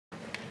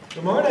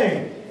Good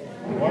morning.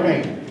 Good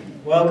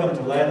morning. Welcome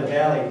to Layton,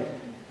 Valley.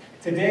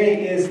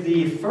 Today is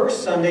the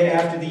first Sunday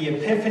after the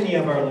Epiphany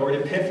of our Lord.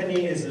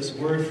 Epiphany is this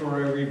word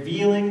for a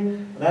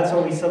revealing. That's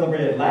what we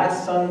celebrated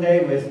last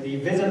Sunday with the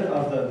visit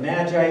of the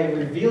Magi. It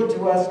revealed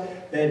to us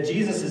that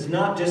Jesus is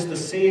not just the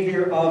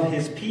Savior of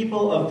his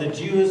people, of the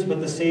Jews,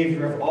 but the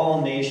Savior of all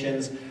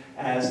nations,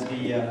 as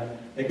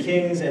the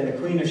kings and the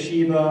Queen of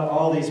Sheba,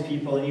 all these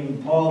people, and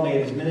even Paul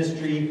made his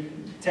ministry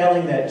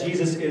telling that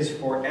Jesus is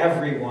for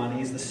everyone.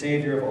 He's the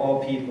Savior of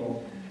all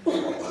people.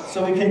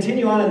 So we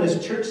continue on in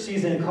this church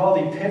season called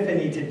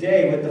Epiphany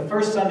today with the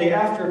first Sunday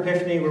after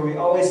Epiphany, where we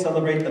always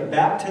celebrate the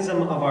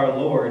baptism of our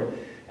Lord.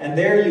 And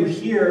there you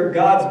hear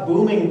God's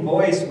booming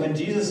voice when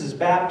Jesus is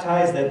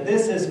baptized that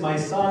this is my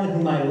Son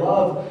whom I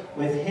love,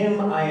 with him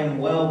I am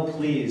well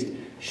pleased.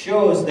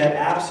 Shows that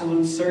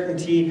absolute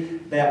certainty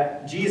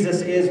that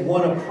Jesus is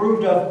one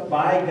approved of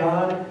by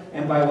God,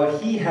 and by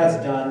what he has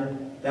done,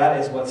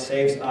 that is what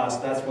saves us.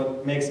 That's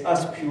what makes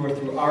us pure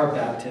through our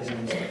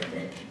baptisms.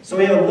 So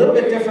we have a little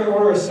bit different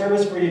order of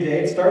service for you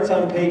today. It starts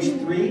on page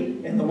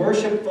 3 in the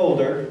worship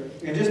folder.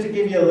 And just to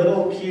give you a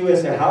little cue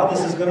as to how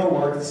this is going to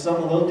work, it's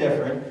something a little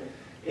different,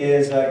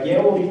 is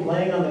Gail will be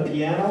playing on the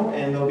piano,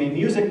 and there'll be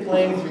music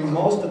playing through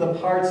most of the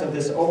parts of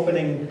this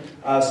opening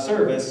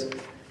service.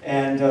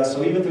 And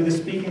so even through the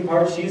speaking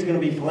part, she's going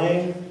to be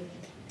playing.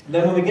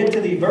 Then when we get to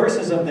the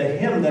verses of the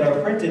hymn that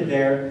are printed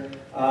there,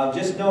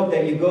 just note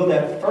that you go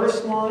that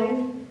first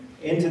line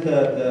into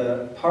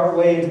the part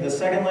way into the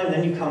second line,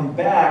 then you come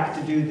back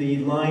to do the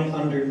line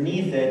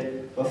underneath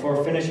it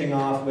before finishing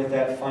off with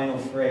that final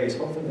phrase.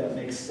 Hopefully that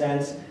makes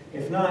sense.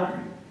 If not,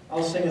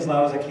 I'll sing as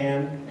loud as I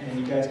can, and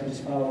you guys can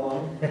just follow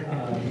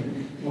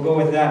along. We'll go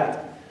with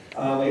that.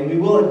 We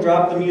will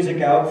drop the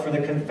music out for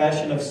the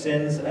confession of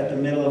sins at the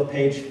middle of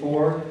page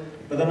 4,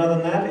 but then other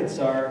than that, it's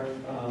our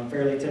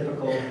fairly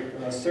typical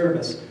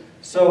service.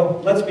 So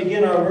let's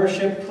begin our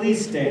worship.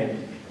 Please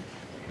stand.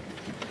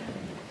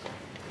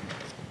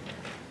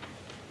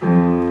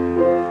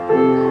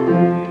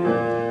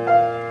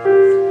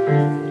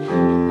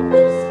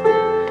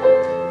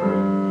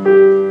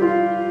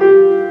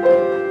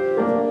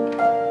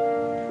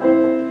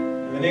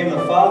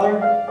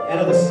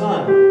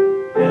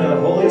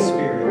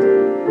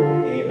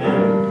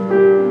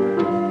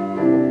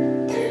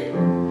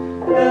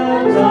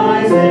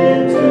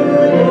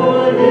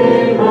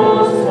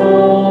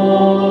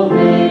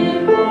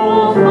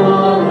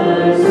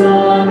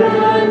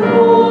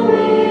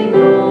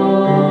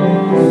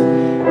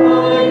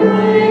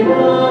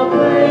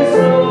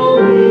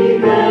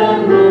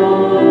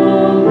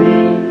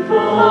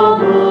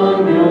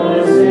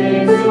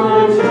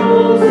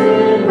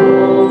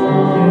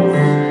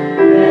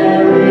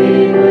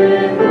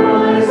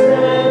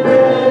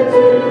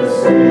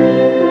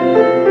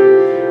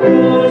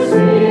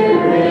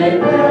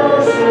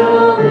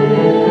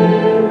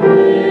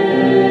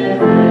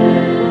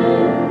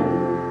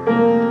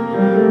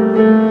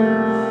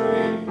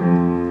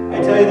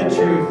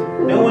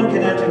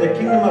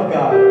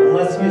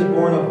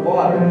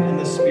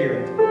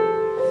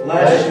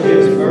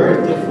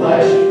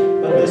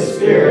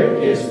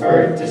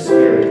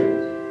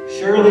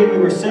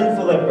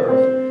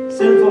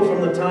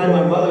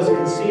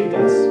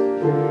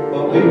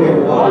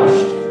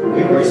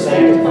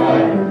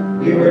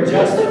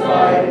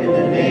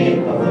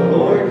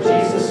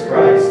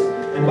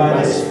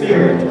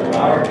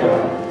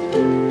 Forever.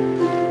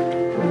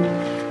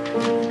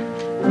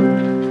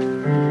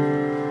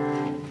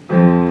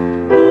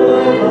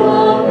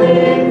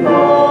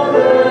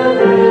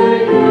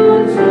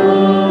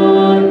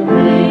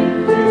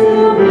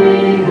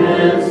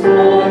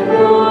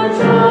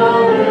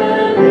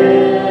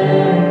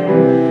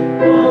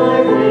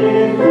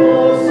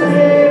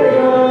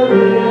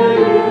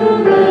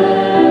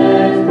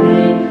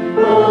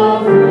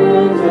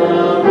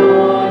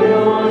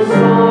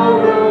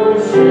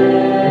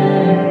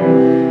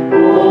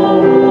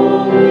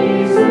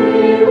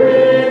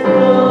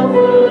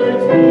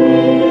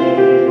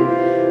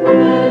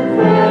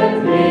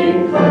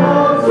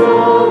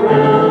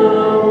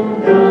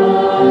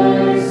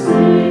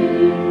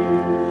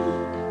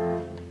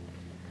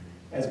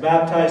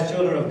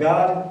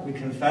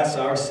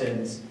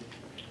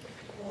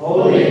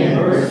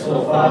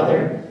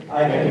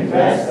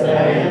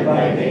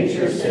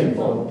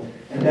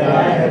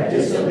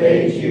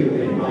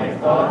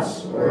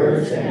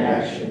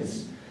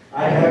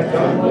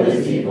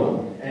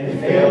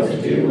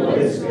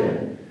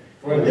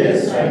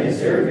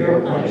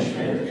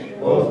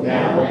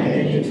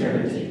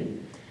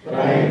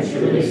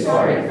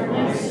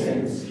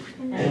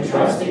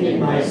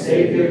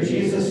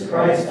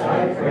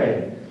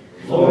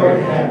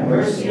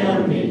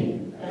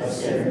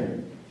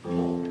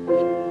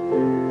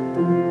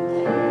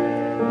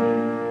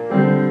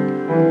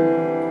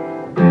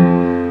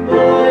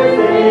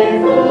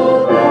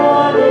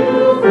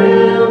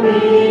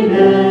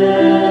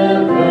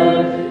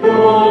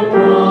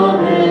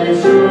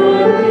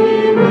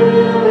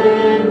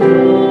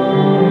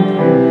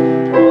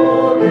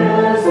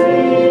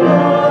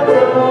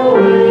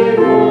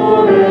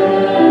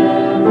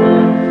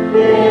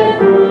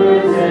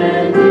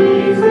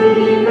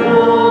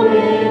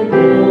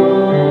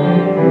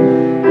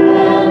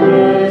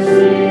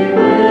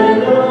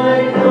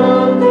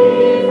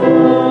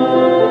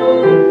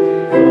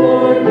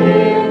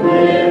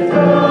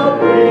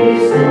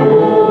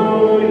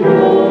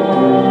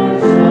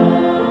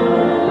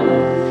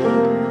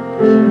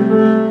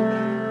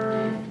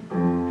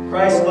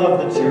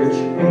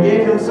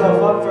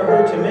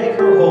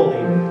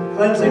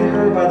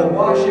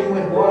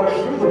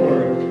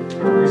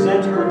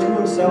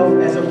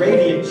 himself as a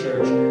radiant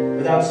church,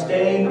 without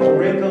stain or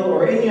wrinkle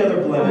or any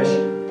other blemish,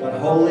 but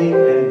holy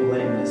and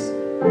blameless.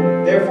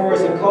 Therefore,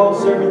 as a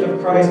called servant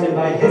of Christ and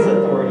by his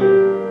authority,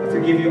 I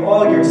forgive you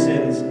all your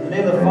sins, in the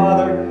name of the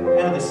Father,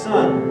 and of the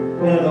Son,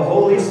 and of the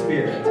Holy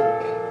Spirit.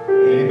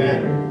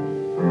 Amen.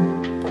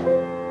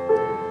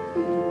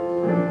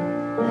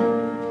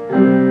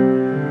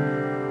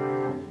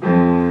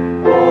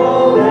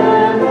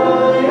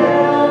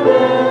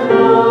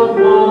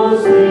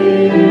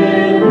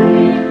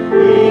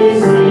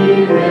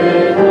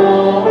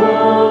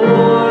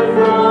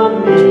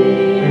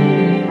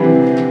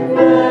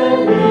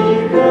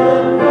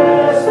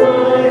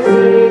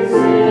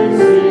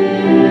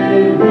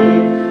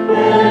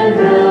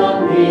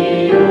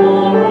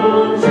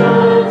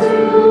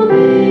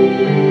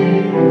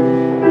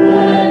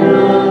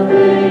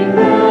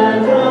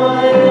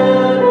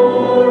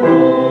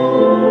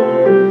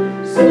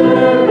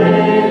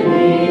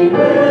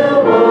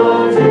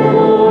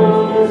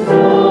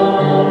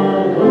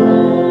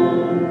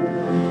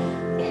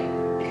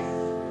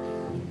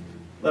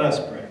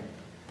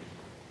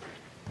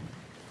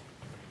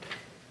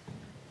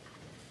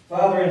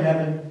 Father in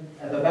heaven,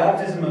 at the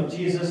baptism of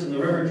Jesus in the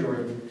river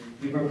Jordan,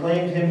 you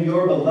proclaimed him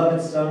your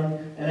beloved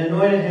Son and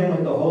anointed him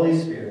with the Holy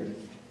Spirit.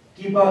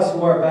 Keep us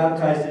who are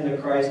baptized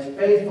into Christ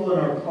faithful in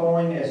our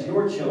calling as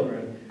your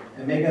children,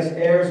 and make us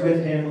heirs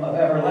with him of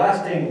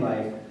everlasting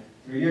life,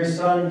 through your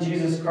Son,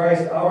 Jesus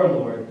Christ our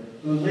Lord,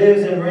 who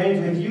lives and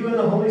reigns with you in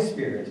the Holy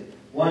Spirit,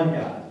 one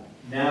God,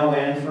 now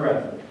and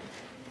forever.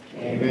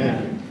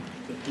 Amen.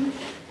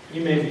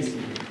 You may be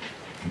seated.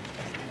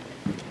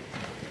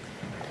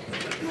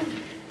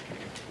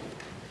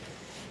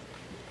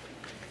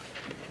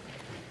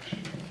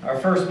 Our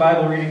first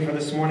Bible reading for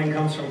this morning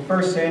comes from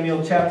 1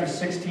 Samuel chapter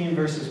 16,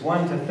 verses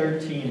 1 to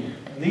 13.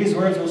 And these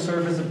words will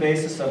serve as the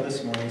basis of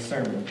this morning's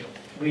sermon.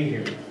 We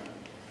hear.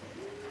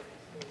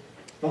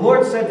 The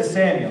Lord said to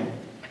Samuel,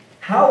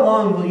 "How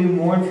long will you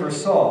mourn for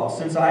Saul,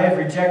 since I have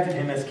rejected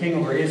him as king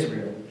over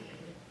Israel?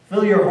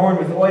 Fill your horn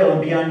with oil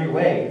and be on your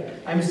way.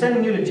 I am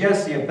sending you to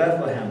Jesse of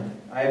Bethlehem.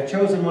 I have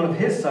chosen one of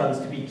his sons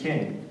to be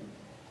king."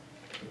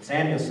 But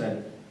Samuel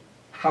said,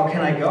 "How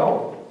can I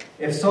go?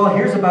 If Saul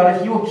hears about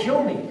it, he will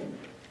kill me."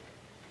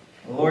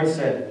 The Lord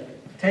said,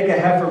 "Take a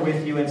heifer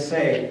with you and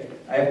say,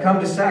 'I have come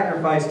to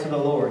sacrifice to the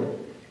Lord.'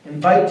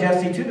 Invite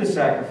Jesse to the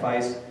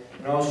sacrifice,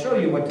 and I will show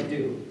you what to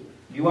do.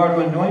 You are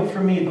to anoint for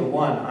me the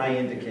one I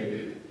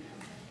indicate."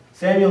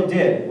 Samuel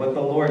did what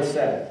the Lord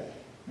said.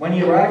 When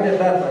he arrived at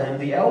Bethlehem,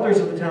 the elders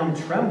of the town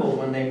trembled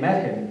when they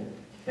met him.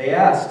 They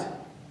asked,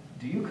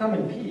 "Do you come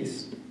in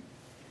peace?"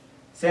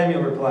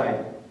 Samuel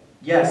replied,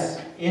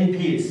 "Yes, in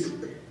peace.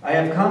 I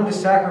have come to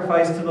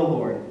sacrifice to the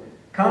Lord.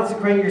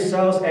 Consecrate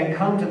yourselves and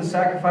come to the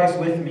sacrifice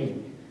with me."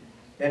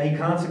 Then he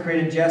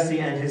consecrated Jesse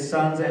and his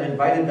sons and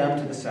invited them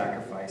to the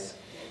sacrifice.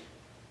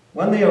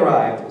 When they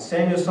arrived,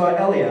 Samuel saw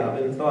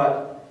Eliab and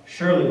thought,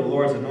 "Surely the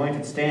Lord's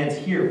anointed stands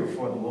here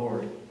before the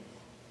Lord."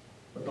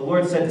 But the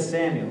Lord said to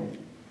Samuel,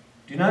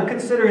 "Do not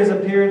consider his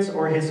appearance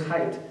or his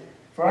height,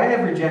 for I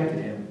have rejected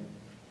him.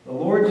 The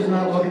Lord does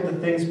not look at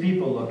the things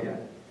people look at.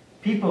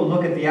 People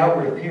look at the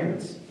outward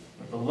appearance,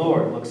 but the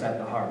Lord looks at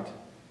the heart."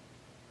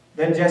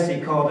 Then Jesse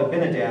called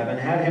Abinadab and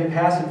had him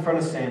pass in front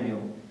of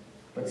Samuel.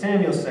 But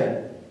Samuel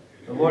said,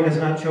 "The Lord has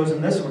not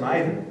chosen this one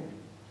either."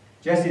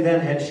 Jesse then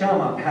had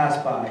Shammah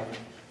pass by.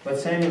 But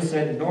Samuel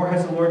said, "Nor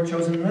has the Lord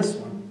chosen this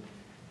one."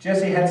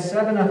 Jesse had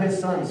 7 of his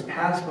sons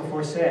pass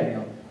before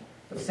Samuel.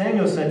 But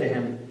Samuel said to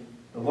him,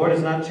 "The Lord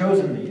has not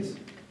chosen these."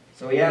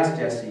 So he asked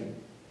Jesse,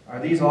 "Are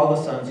these all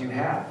the sons you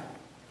have?"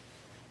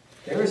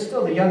 "There is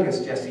still the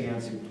youngest," Jesse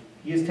answered.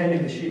 "He is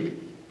tending the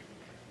sheep."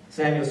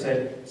 Samuel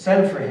said,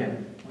 "Send for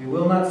him. We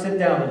will not sit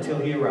down until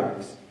he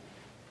arrives."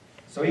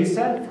 So he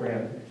sent for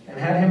him and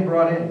had him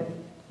brought in.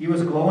 He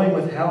was glowing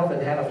with health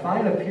and had a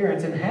fine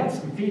appearance and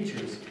handsome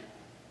features.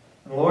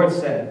 And the Lord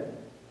said,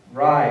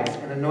 "Rise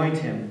and anoint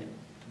him.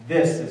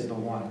 This is the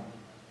one."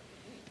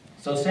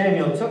 So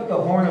Samuel took the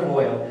horn of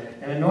oil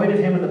and anointed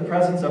him in the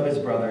presence of his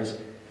brothers.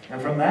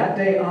 And from that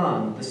day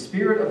on, the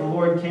Spirit of the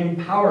Lord came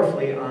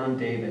powerfully on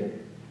David.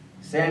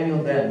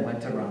 Samuel then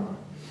went to Ramah.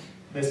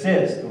 This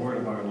is the word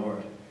of our Lord.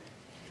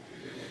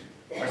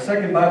 Our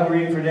second Bible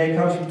reading for today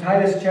comes from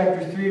Titus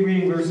chapter 3,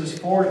 reading verses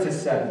 4 to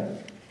 7.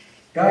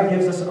 God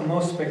gives us a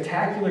most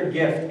spectacular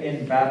gift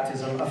in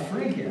baptism, a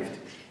free gift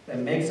that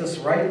makes us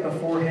right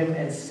before him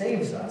and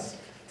saves us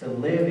to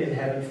live in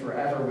heaven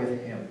forever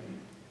with him.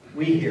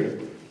 We hear,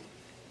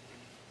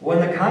 "When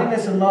the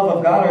kindness and love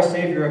of God our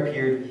Savior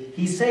appeared,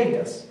 he saved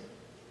us,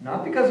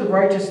 not because of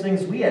righteous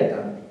things we had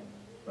done,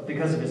 but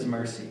because of his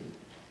mercy.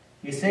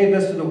 He saved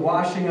us through the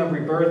washing of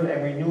rebirth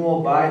and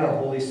renewal by the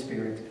Holy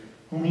Spirit,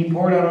 whom he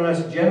poured out on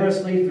us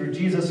generously through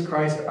Jesus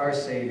Christ our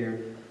Savior,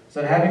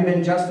 so that having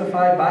been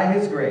justified by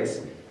his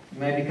grace, we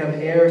may become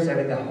heirs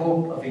having the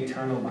hope of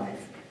eternal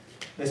life."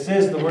 This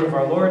is the word of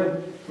our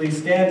Lord. Please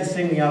stand to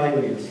sing the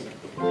Alleluias.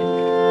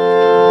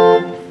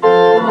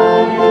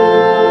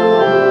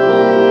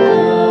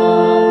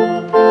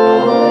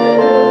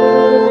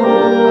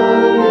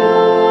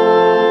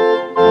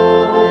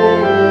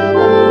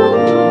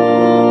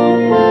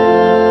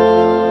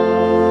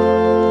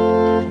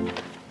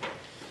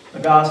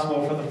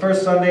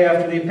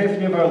 the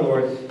Epiphany of our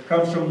Lord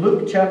comes from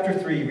Luke chapter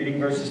 3, reading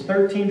verses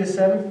 15 to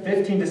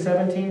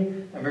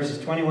 17, and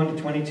verses 21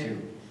 to 22.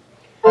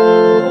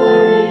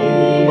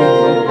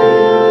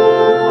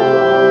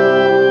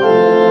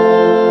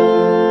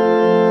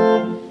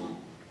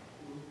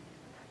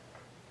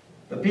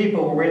 The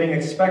people were waiting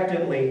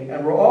expectantly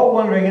and were all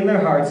wondering in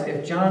their hearts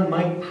if John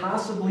might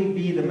possibly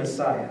be the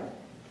Messiah.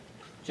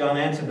 John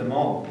answered them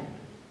all,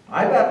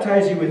 "I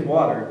baptize you with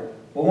water,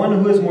 but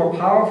one who is more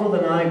powerful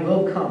than I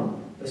will come,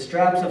 the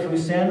straps of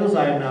whose sandals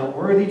I am not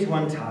worthy to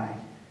untie.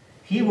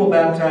 He will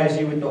baptize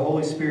you with the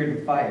Holy Spirit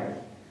and fire.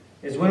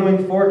 His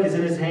winnowing fork is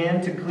in his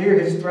hand to clear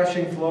his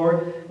threshing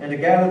floor and to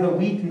gather the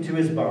wheat into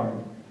his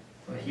barn.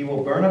 But he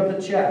will burn up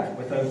the chaff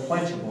with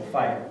unquenchable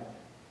fire."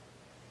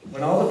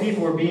 When all the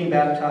people were being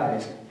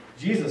baptized,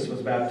 Jesus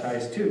was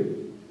baptized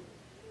too.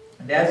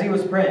 And as he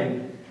was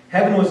praying,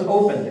 heaven was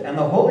opened, and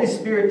the Holy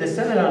Spirit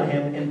descended on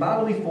him in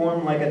bodily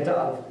form like a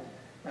dove.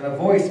 And a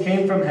voice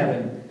came from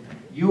heaven,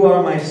 "You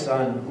are my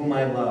Son, whom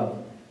I love.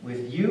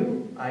 With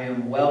you I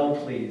am well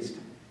pleased."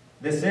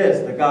 This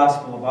is the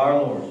gospel of our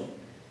Lord.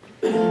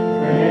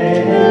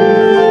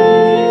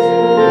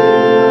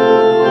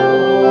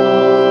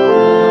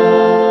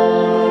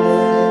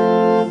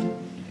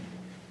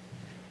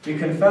 We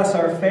confess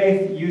our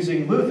faith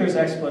using Luther's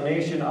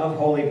explanation of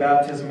holy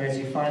baptism as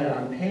you find it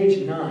on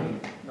page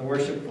 9 in the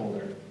worship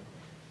folder.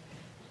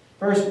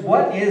 First,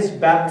 what is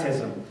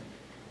baptism?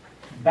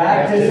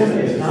 Baptism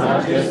is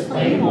not just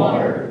plain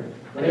water,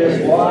 but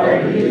is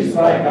water used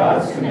by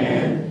God's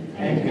command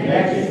and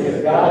connected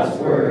with God's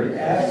word,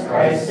 as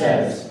Christ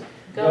says,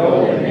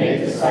 "Go and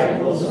make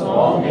disciples of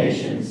all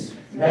nations,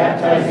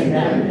 baptizing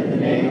them in the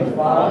name of the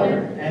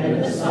Father, and of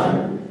the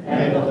Son,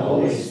 and of the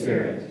Holy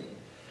Spirit."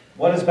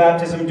 What does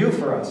baptism do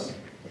for us?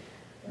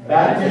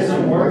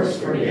 Baptism works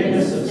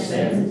forgiveness of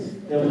sins,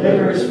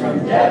 delivers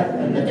from death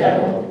and the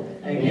devil,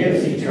 and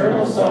gives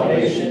eternal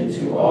salvation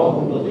to all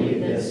who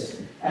believe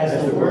this,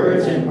 as the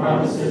words and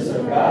promises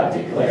of God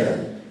declare.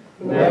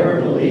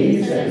 Whoever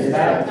believes and is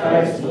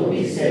baptized will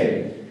be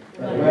saved,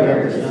 but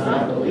whoever does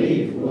not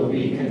believe will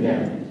be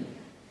condemned.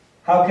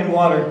 How can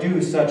water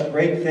do such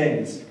great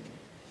things?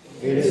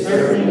 It is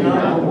certainly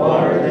not the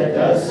water that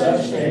does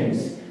such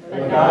things,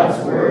 but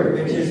God's word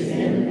which is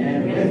in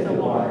and with the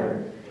water,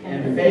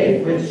 and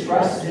faith which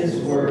trusts his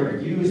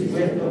word used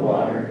with the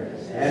water,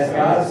 as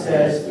God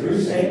says through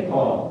St.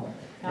 Paul,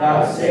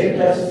 "God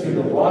saved us through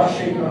the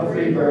washing of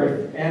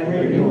rebirth and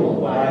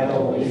renewal by the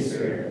Holy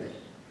Spirit."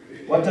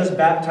 What does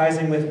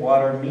baptizing with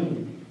water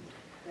mean?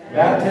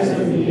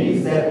 Baptism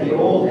means that the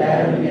old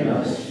Adam in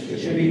us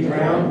should be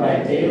drowned by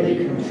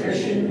daily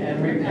contrition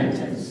and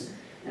repentance,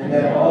 and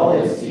that all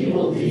its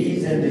evil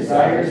deeds and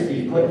desires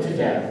be put to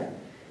death.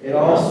 It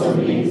also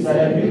means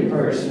that a new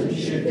person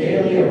should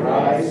daily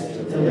arise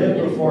to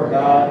live before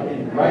God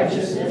in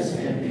righteousness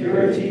and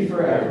purity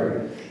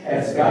forever,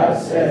 as God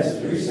says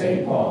through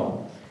St.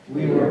 Paul,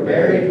 "We were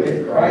buried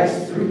with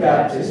Christ through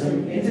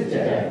baptism into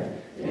death,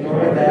 in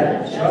order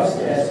that, just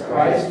as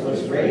Christ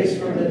was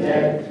raised from the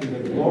dead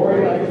through the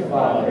glory of the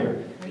Father,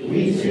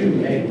 we too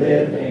may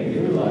live a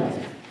new life."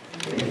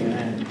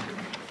 Amen.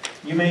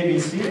 You may be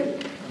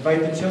seated.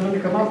 Invite the children to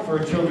come up for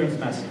a children's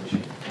message.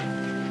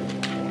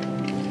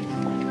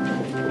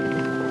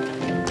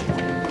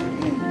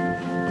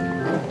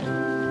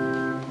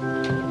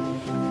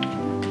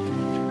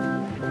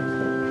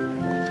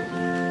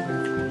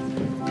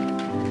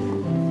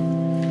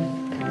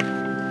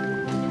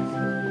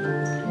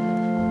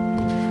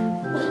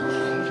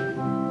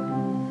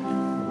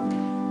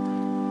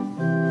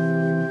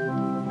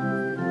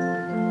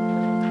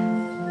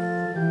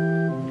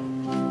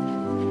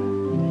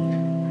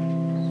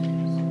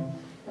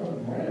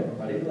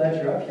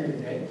 Glad you're up here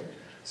today.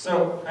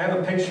 So, I have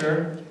a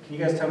picture. Can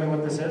you guys tell me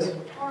what this is?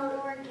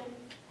 Organ.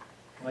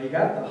 Well, you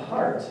got the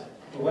heart.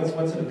 But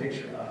what's it a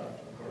picture of?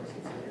 Of course,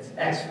 it's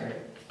X-ray,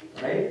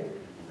 right?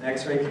 An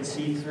X-ray can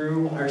see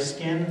through our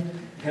skin,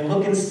 can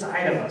look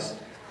inside of us.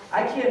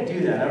 I can't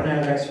do that. I don't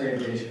have X-ray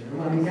vision.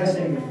 I'm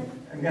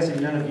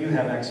guessing none of you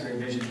have X-ray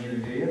vision either,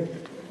 do you?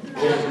 You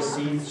can't just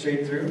see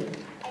straight through.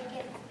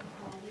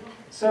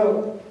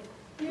 So,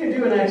 you can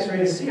do an X-ray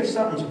to see if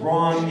something's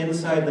wrong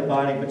inside the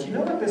body, but you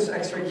know what this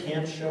X-ray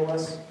can't show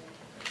us?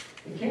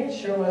 It can't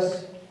show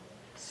us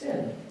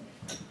sin.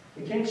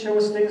 It can't show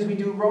us things we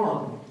do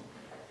wrong.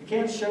 It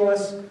can't show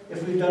us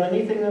if we've done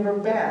anything ever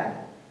bad.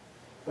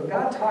 But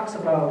God talks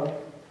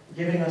about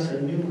giving us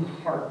a new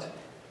heart.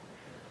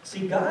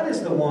 See, God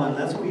is the one,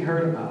 that's what we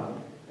heard about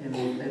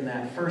in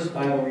that first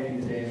Bible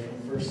reading today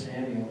from 1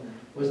 Samuel,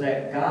 was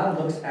that God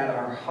looks at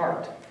our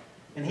heart.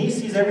 And he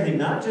sees everything,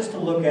 not just to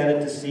look at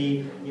it to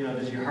see,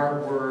 does your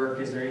heart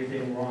work? Is there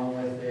anything wrong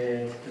with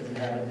it? Does it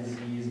have a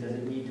disease? Does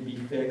it need to be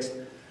fixed?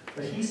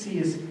 But he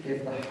sees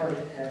if the heart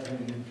has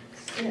any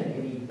sin,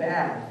 anything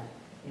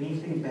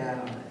bad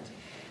on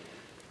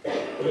it.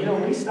 And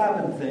when we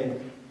stop and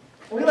think,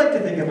 we like to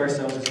think of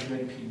ourselves as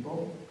good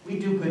people. We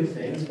do good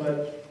things,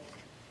 but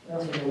we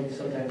also know we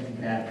sometimes do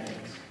bad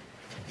things.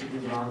 We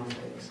do wrong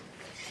things.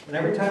 And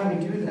every time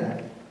we do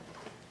that,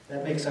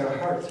 that makes our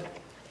heart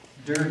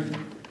dirty.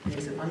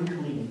 makes it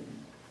unclean.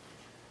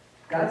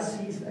 God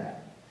sees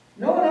that.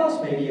 No one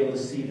else may be able to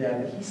see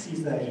that, but he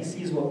sees that. He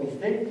sees what we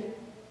think.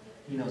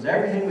 He knows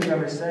everything we've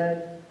ever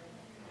said,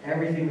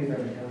 everything we've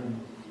ever done.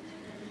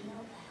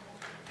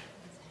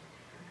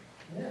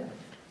 Yeah.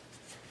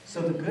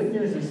 So the good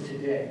news is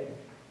today,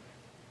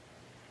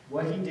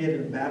 what he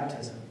did in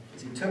baptism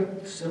is he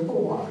took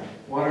simple water,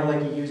 water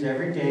like you use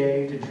every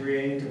day to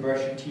drink, to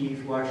brush your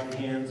teeth, wash your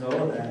hands, all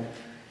of that.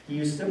 He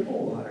used simple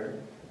water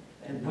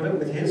and put it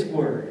with his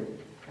word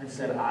and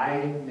said,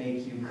 I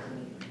make you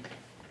clean.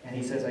 And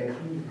he says, I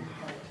clean your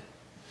heart.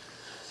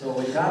 So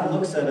when God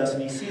looks at us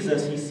and he sees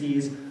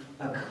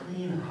a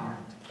clean heart.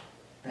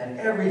 That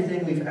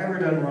everything we've ever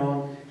done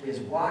wrong is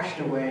washed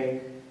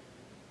away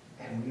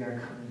and we are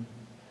clean.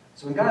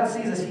 So when God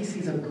sees us, he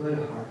sees a good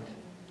heart.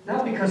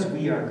 Not because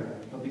we are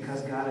good, but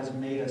because God has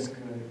made us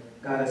good.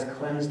 God has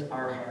cleansed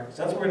our hearts.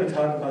 That's what we're going to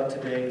talk about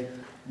today,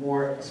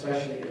 more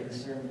especially in the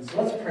sermon.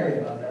 So let's pray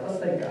about that. Let's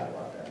thank God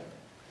about that.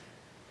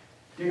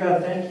 Dear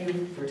God, thank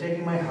you for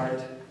taking my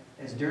heart,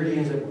 as dirty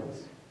as it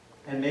was,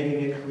 and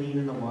making it clean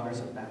in the waters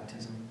of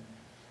baptism.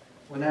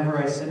 Whenever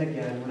I sin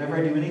again, whenever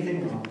I do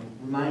anything wrong,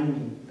 remind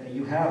me that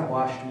you have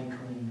washed me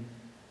clean,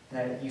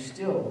 that you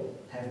still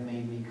have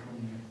made me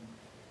clean.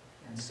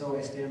 And so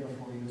I stand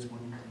before you as one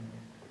clean.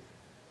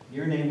 In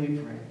your name we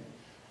pray.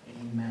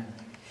 Amen.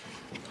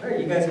 All right,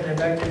 you guys can head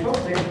back to your folks.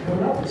 Thanks for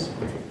coming up this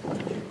morning.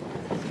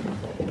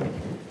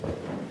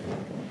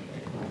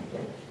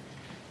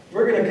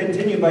 We're going to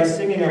continue by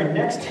singing our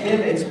next hymn.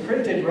 It's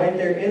printed right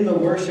there in the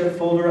worship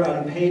folder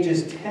on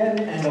pages 10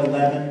 and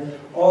 11,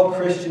 all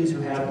Christians who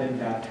have been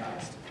baptized.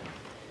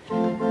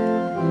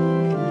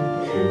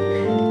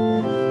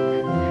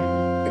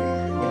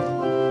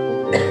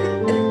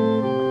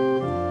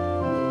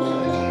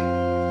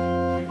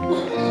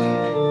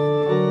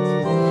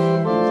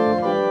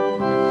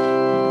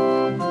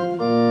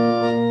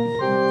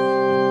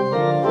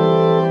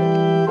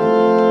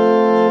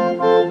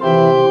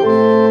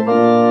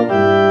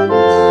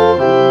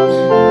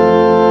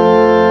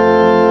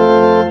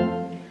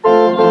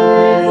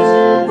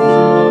 Christians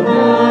who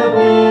have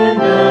been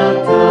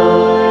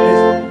baptized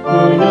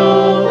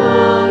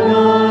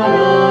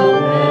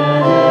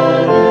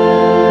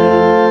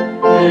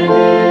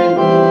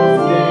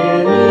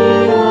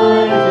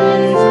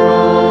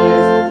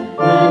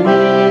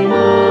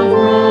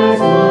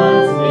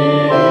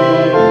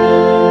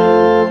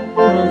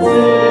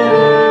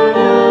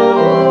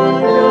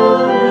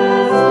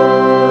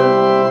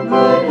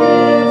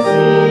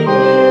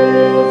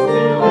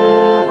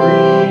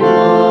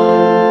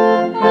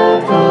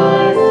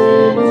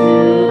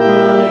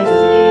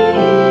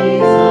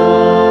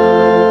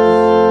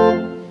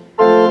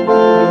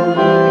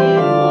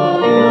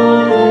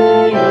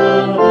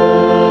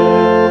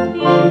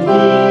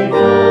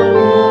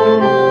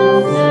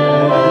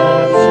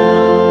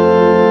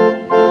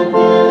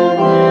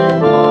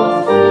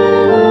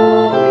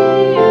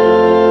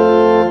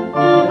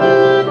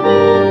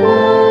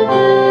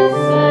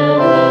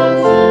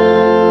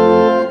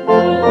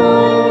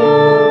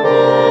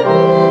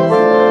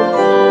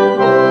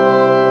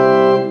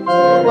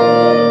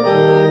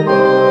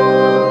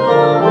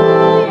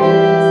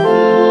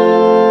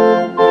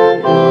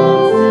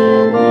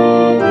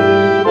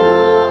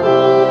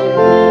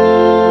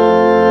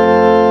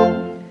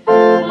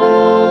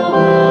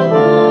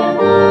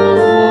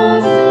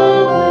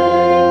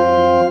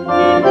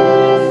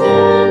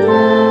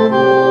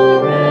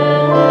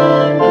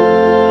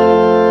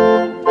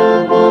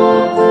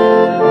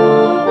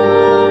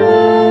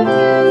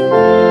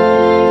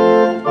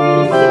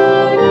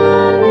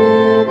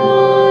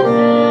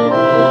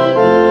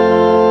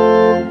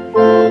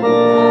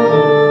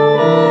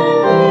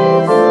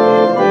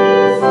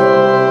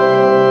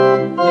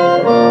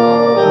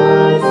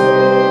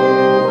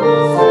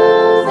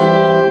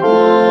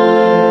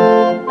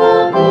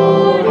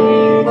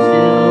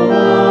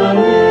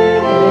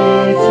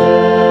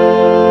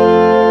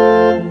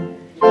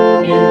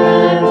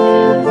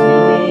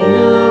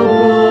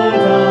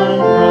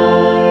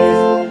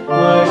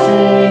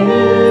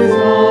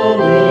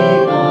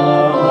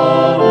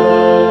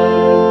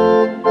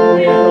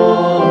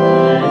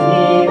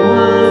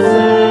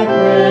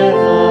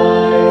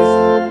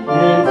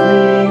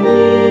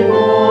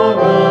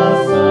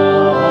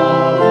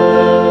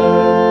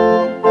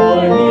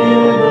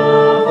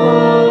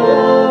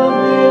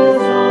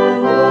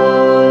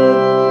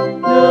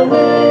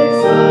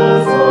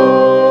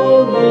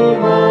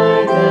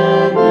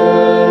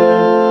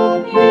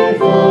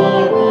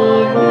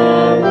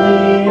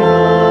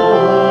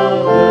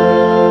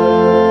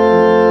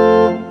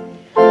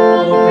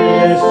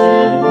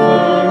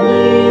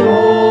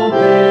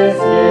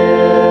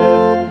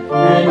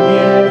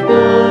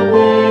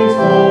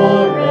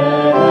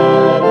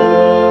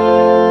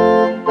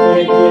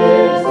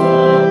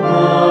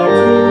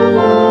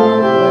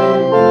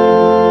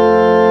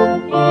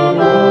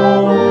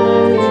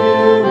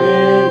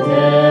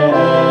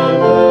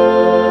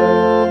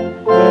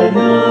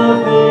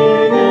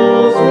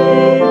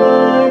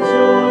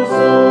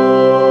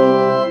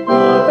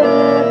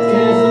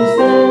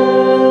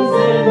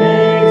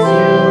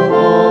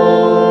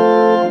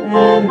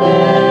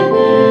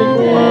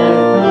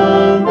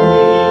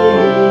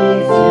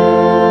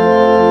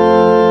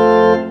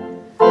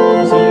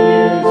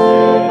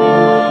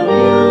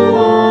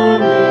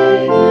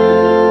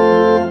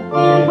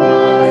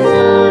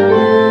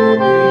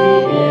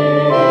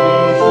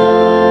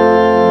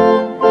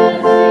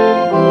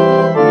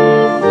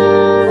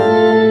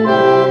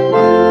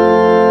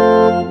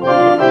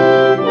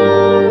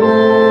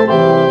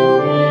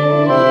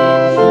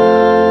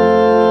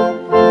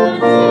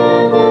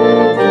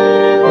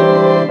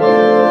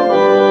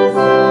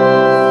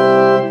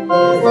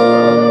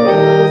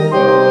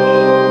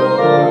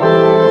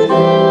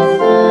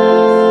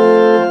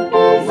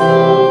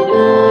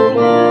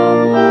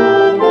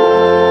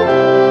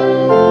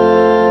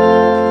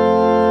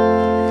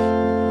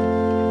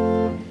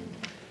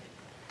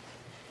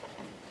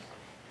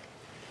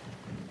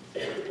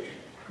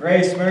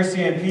Grace,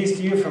 mercy, and peace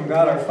to you from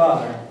God our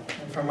Father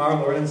and from our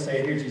Lord and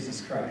Savior Jesus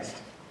Christ.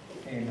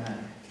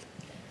 Amen.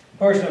 The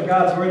portion of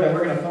God's Word that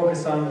we're going to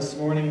focus on this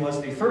morning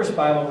was the first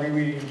Bible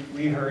reading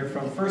we heard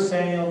from 1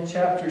 Samuel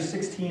chapter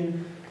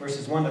 16,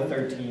 verses 1 to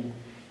 13.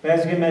 But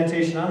as we get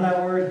meditation on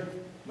that Word,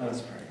 let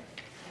us pray.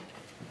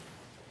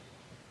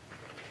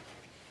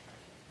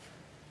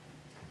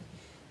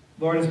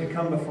 Lord, as we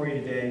come before you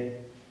today,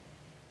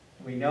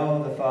 we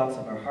know the thoughts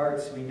of our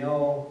hearts. We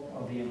know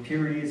all the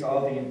impurities,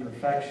 all the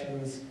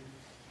imperfections,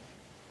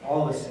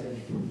 all the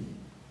sin.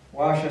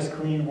 Wash us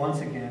clean once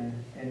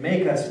again and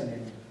make us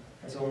new,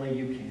 as only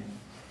you can.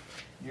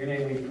 In your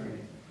name we pray.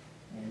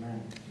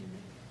 Amen.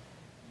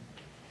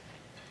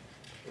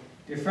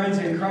 Dear friends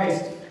in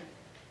Christ,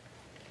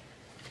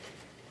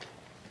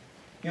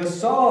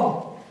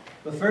 Saul,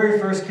 the very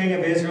first king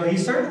of Israel, he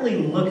certainly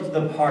looked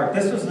the part.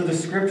 This was the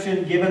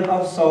description given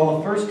of Saul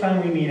the first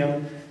time we meet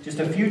him, just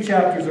a few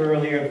chapters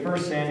earlier in 1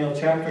 Samuel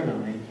chapter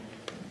 9.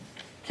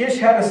 Kish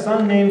had a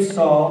son named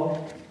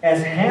Saul,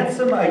 as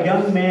handsome a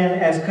young man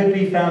as could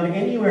be found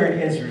anywhere in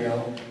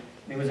Israel.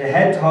 He was a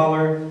head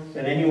taller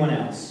than anyone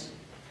else.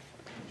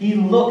 He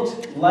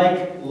looked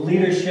like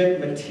leadership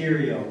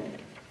material.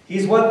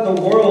 He's what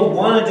the world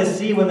wanted to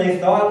see when they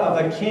thought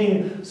of a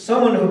king,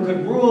 someone who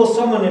could rule,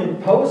 someone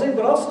imposing,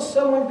 but also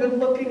someone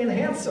good-looking and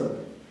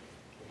handsome.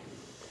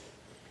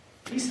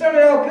 He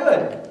started out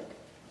good.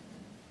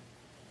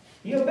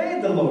 He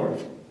obeyed the Lord.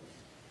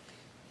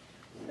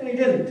 And he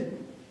didn't.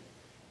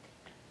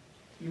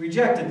 He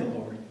rejected the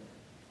Lord.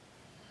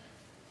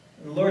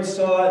 And the Lord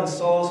saw in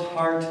Saul's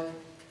heart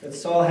that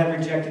Saul had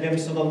rejected him,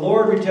 so the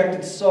Lord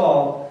rejected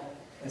Saul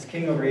as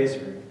king over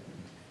Israel.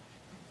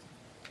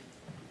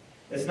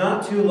 It's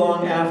not too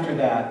long after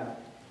that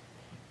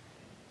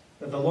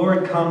the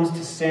Lord comes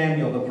to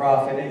Samuel the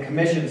prophet and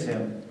commissions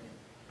him.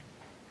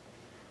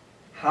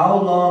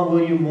 How long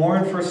will you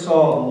mourn for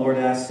Saul, the Lord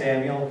asked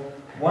Samuel,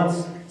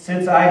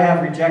 since I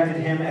have rejected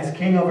him as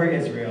king over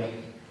Israel?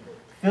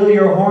 Fill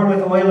your horn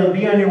with oil and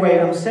be on your way.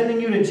 I'm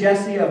sending you to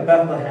Jesse of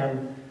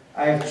Bethlehem.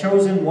 I have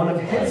chosen one of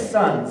his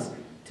sons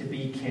to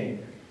be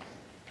king.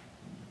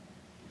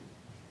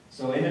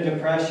 So in a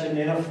depression,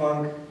 in a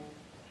funk,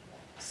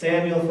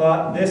 Samuel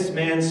thought this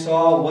man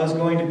Saul was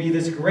going to be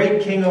this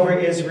great king over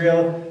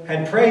Israel,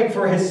 had prayed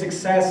for his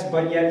success,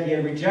 but yet he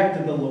had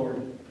rejected the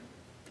Lord.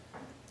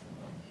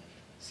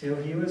 So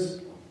he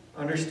was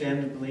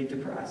understandably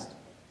depressed.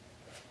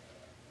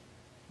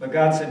 But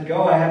God said,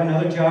 go, I have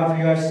another job for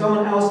you. I have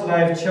someone else that I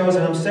have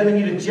chosen. I'm sending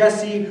you to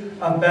Jesse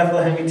of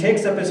Bethlehem. He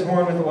takes up his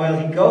horn with oil.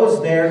 He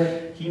goes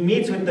there. He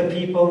meets with the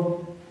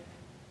people.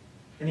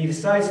 And he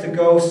decides to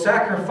go,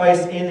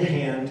 sacrifice in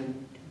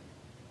hand.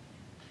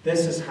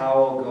 This is how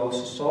I'll go.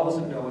 So Saul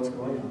doesn't know what's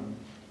going on.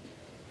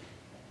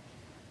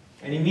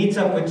 And he meets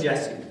up with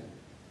Jesse.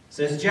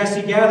 Says,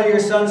 Jesse, gather your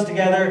sons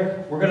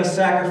together. We're going to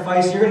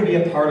sacrifice. You're going to be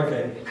a part of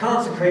it.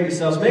 Consecrate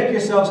yourselves. Make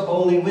yourselves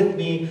holy with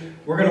me.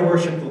 We're going to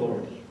worship the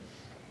Lord.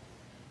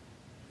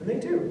 And they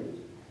do.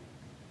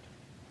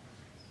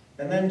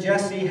 And then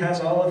Jesse has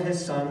all of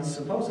his sons,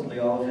 supposedly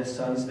all of his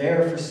sons,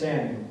 there for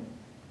Samuel.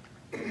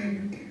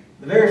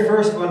 The very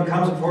first one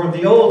comes before him,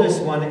 the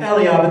oldest one,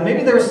 Eliab. And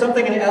maybe there was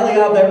something in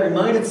Eliab that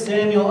reminded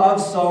Samuel of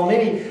Saul.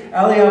 Maybe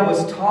Eliab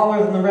was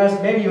taller than the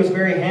rest. Maybe he was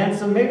very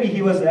handsome. Maybe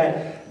he was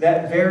that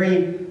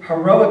very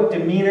heroic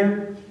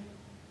demeanor.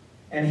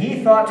 And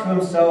he thought to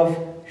himself,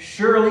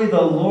 surely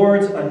the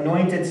Lord's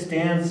anointed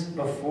stands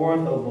before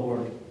the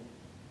Lord.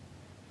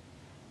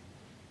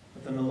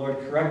 But then the Lord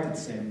corrected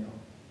Samuel.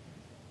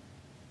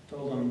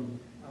 Told him,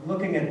 I'm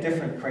looking at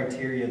different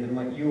criteria than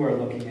what you are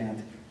looking at.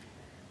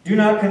 Do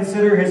not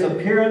consider his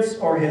appearance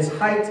or his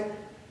height,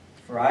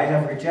 for I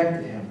have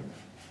rejected him.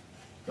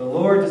 The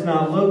Lord does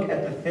not look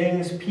at the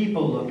things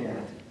people look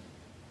at.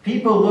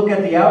 People look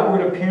at the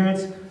outward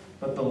appearance,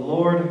 but the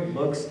Lord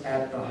looks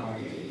at the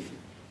heart.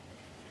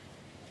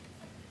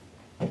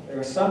 There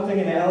was something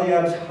in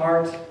Eliab's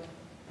heart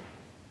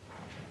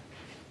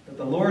that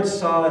the Lord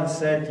saw and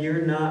said,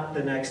 you're not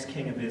the next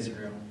king of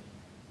Israel.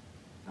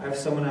 I have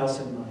someone else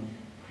in mind.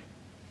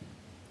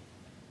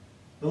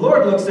 The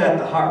Lord looks at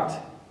the heart.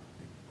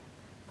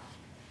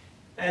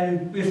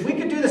 And if we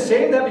could do the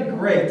same, that'd be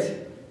great.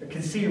 We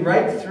can see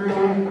right through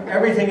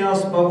everything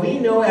else, but we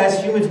know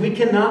as humans we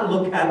cannot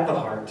look at the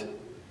heart.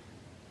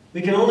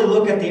 We can only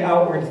look at the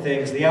outward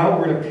things, the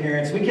outward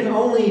appearance. We can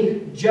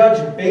only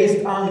judge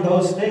based on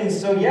those things.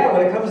 So yeah,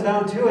 when it comes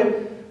down to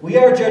it, we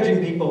are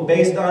judging people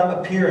based on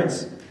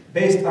appearance,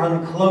 based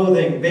on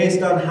clothing,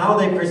 based on how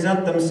they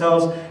present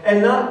themselves,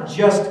 and not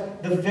just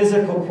the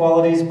physical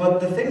qualities, but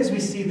the things we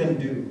see them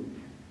do.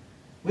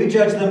 We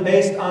judge them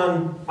based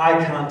on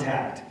eye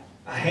contact,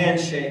 a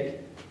handshake,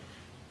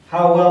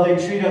 how well they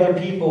treat other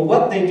people,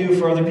 what they do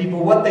for other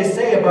people, what they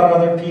say about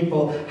other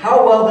people,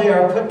 how well they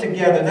are put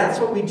together. That's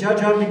what we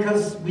judge on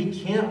because we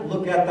can't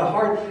look at the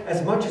heart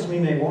as much as we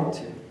may want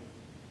to.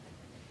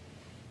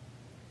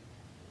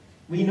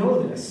 We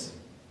know this.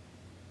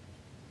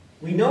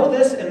 We know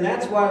this, and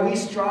that's why we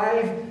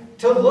strive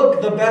to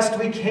look the best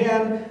we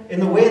can in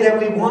the way that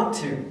we want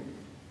to.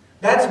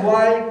 That's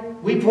why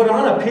we put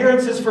on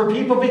appearances for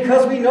people,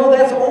 because we know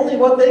that's only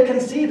what they can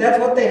see. That's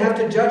what they have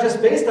to judge us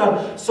based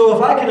on. So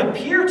if I can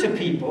appear to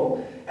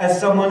people as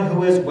someone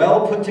who is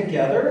well put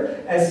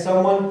together, as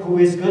someone who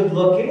is good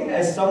looking,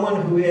 as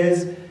someone who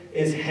is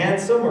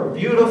handsome or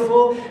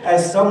beautiful,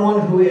 as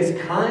someone who is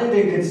kind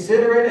and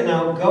considerate and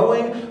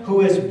outgoing,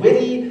 who is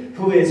witty,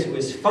 who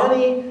is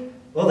funny,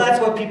 well, that's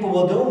what people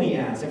will know me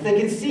as. If they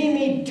can see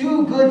me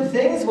do good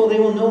things, well, they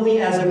will know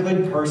me as a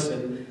good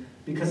person,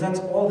 because that's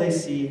all they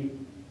see,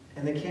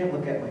 and they can't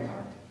look at my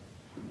heart.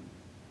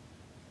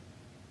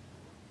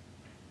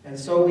 And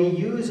so we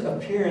use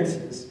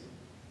appearances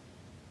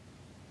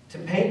to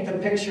paint the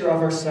picture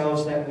of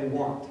ourselves that we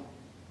want.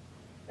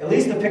 At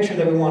least the picture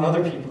that we want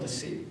other people to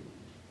see.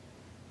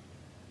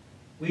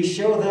 We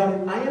show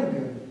them, I am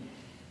good.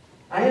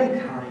 I am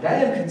kind. I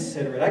am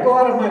considerate. I go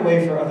out of my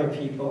way for other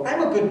people.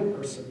 I'm a good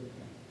person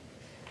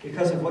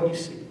because of what you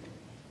see.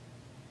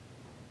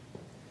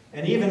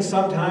 And even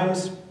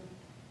sometimes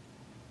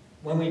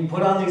when we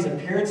put on these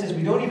appearances,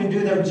 we don't even do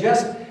them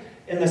just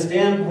in the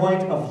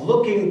standpoint of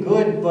looking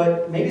good,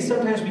 but maybe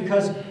sometimes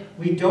because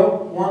we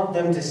don't want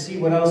them to see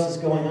what else is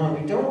going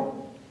on. We don't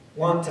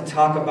want to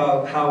talk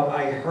about how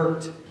I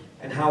hurt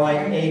and how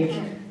I ache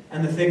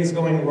and the things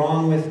going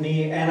wrong with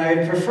me. And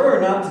I prefer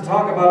not to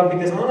talk about it,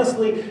 because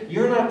honestly,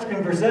 you're not going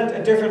to present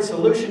a different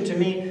solution to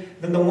me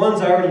than the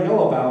ones I already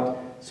know about.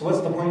 So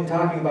what's the point in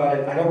talking about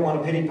it? I don't want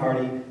a pity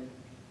party.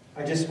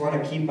 I just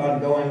want to keep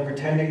on going,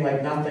 pretending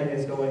like nothing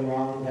is going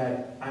wrong,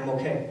 that I'm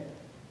okay.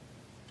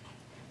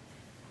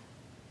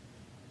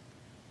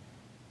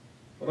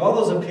 But all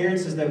those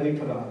appearances that we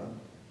put on,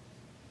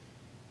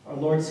 our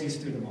Lord sees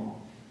through them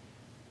all.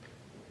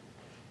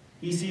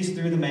 He sees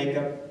through the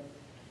makeup.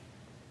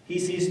 He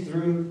sees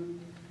through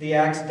the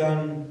acts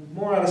done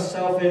more out of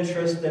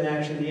self-interest than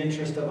actually the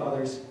interest of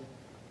others.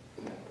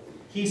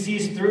 He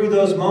sees through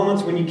those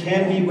moments when you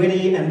can be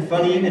witty and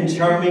funny and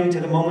charming to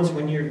the moments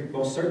when you're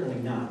most certainly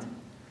not.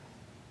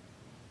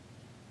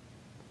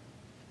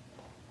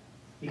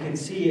 He can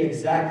see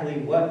exactly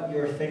what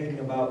you're thinking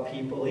about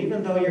people.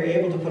 Even though you're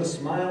able to put a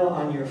smile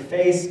on your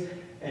face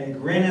and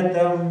grin at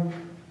them,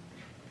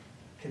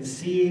 can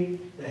see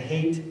the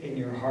hate in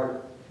your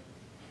heart.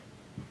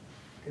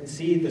 Can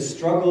see the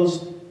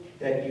struggles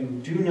that you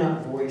do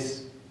not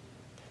voice.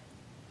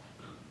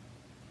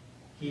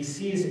 He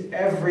sees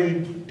every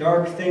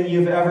dark thing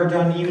you've ever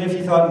done, even if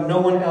you thought no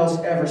one else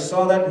ever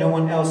saw that, no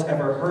one else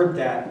ever heard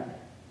that,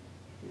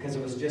 because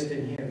it was just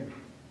in Him.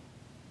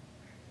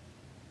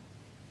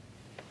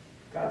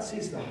 God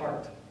sees the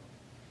heart,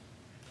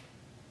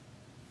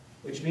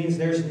 which means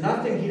there's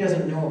nothing He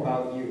doesn't know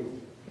about you,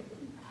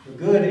 the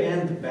good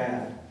and the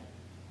bad.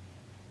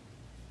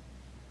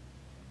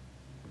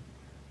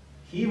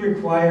 He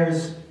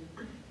requires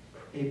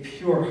a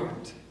pure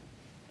heart.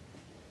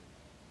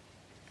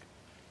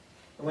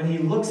 And when He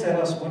looks at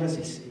us, what does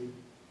He see?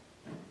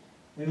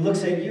 When He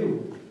looks at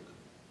you,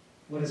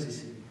 what does He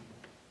see? You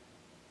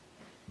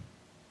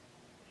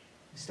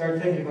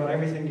start thinking about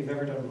everything you've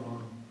ever done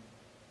wrong.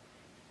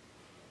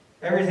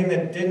 Everything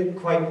that didn't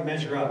quite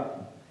measure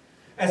up.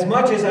 As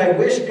much as I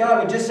wish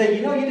God would just say,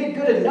 you know, you did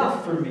good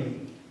enough for me.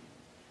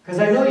 Because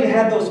I know you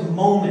had those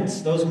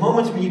moments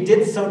when you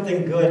did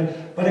something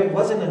good, but it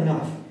wasn't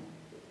enough.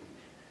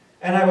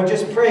 And I would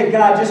just pray,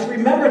 God, just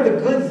remember the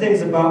good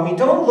things about me.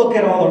 Don't look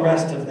at all the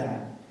rest of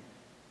that.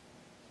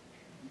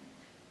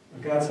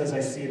 But God says, I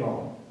see it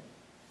all.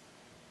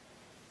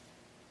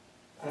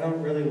 I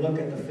don't really look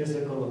at the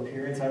physical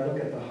appearance. I look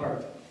at the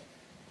heart.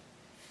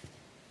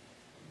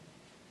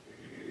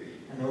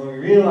 And when we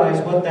realize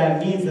what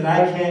that means, that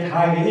I can't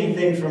hide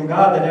anything from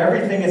God, that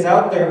everything is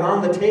out there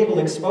on the table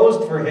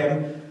exposed for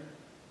Him,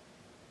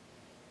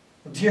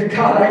 dear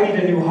God, I need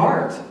a new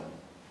heart.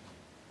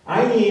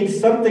 I need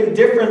something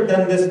different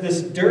than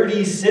this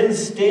dirty,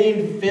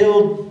 sin-stained,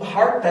 filled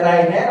heart that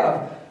I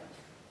have.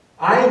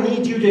 I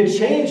need you to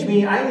change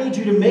me. I need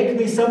you to make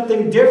me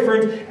something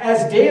different.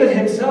 As David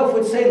himself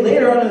would say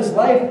later on in his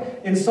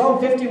life in Psalm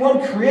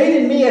 51,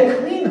 create in me a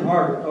clean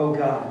heart, O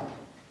God.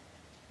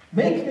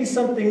 Make me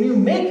something new.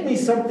 Make me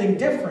something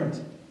different.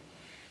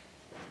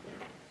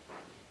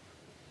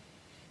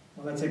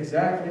 Well, that's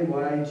exactly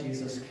why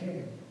Jesus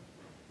came.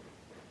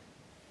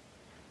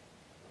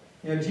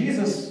 You know,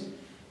 Jesus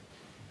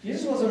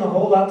wasn't a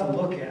whole lot to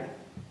look at.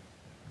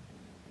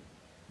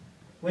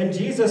 When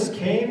Jesus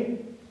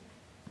came,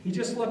 He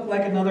just looked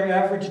like another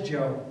average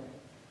Joe.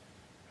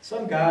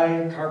 Some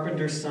guy,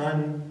 carpenter's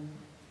son,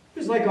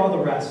 who's like all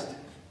the rest.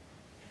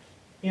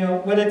 You know,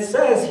 when it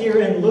says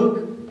here in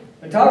Luke,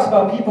 it talks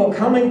about people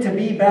coming to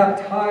be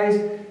baptized,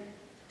 it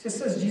just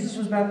says Jesus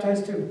was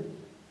baptized too.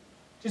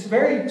 Just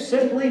very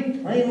simply,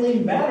 plainly,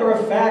 matter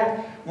of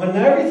fact, when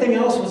everything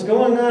else was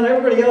going on,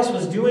 everybody else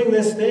was doing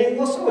this thing,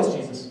 well, so was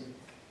Jesus.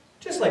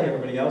 Just like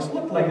everybody else,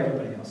 looked like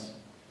everybody else.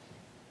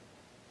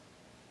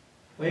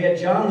 Well, yet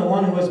John, the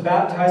one who was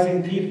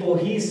baptizing people,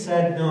 he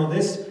said, no,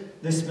 this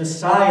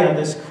Messiah,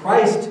 this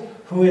Christ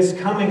who is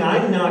coming,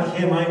 I'm not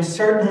Him. I'm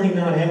certainly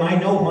not Him. I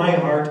know my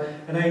heart,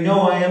 and I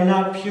know I am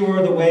not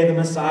pure the way the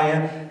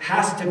Messiah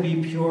has to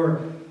be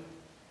pure.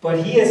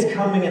 but he is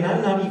coming, and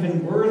I'm not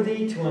even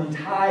worthy to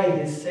untie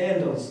his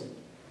sandals.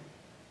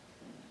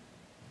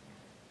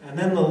 And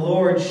then the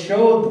Lord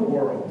showed the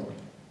world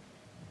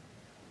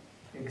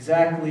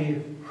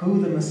exactly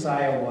who the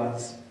Messiah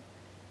was.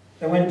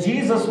 That when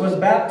Jesus was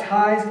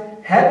baptized,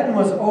 heaven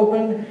was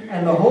opened,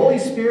 and the Holy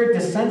Spirit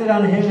descended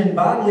on him in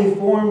bodily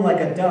form like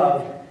a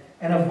dove,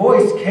 and a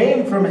voice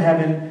came from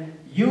heaven,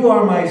 "You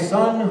are my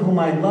Son, whom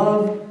I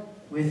love.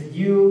 With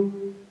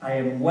you I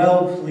am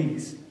well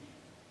pleased."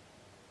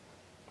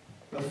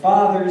 The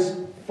Father's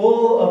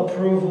full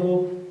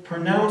approval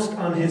pronounced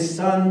on his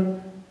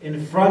Son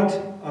in front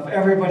of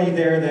everybody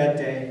there that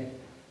day.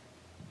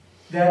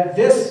 That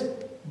this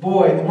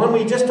boy, the one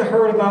we just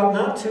heard about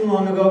not too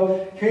long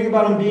ago, hearing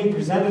about him being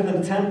presented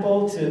in the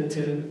temple,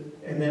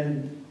 and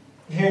then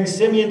hearing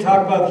Simeon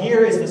talk about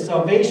here is the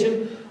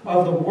salvation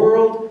of the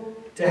world,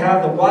 to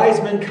have the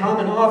wise men come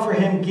and offer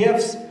him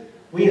gifts.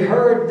 We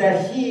heard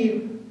that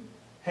he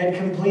had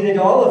completed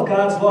all of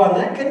God's law, and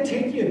that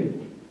continued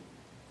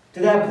to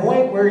that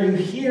point where you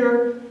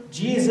hear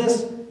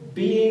Jesus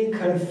being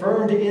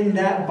confirmed in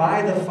that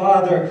by the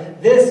Father.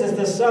 This is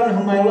the Son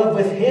whom I love.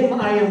 With him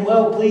I am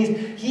well pleased.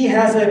 He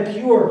has a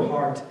pure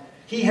heart.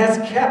 He has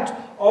kept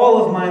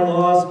all of my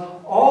laws,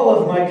 all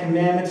of my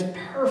commandments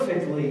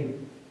perfectly.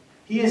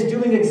 He is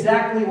doing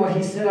exactly what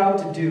he set out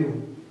to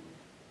do.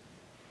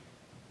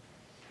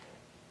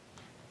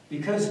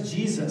 Because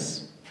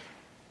Jesus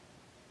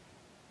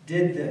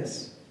did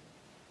this,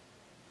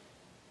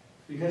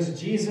 because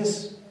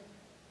Jesus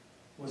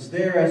was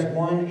there as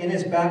one in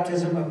his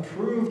baptism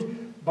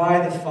approved by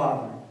the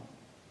Father,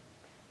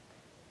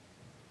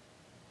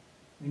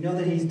 we know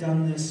that he's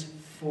done this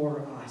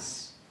for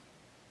us.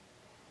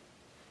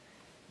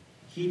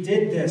 He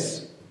did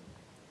this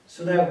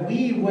so that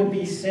we would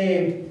be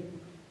saved.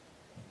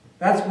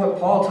 That's what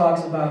Paul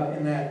talks about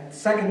in that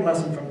second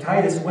lesson from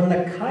Titus, when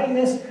the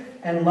kindness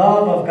and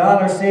love of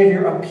God our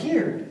Savior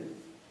appeared.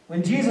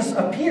 When Jesus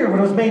appeared, when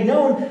it was made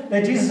known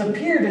that Jesus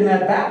appeared in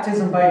that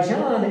baptism by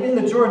John in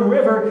the Jordan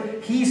River,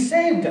 he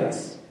saved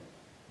us.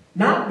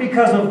 Not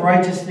because of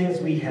righteous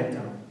things we had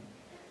done,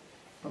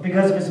 but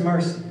because of his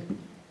mercy.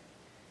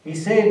 He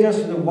saved us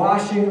through the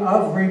washing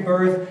of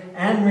rebirth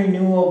and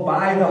renewal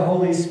by the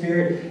Holy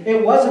Spirit.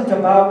 It wasn't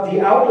about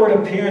the outward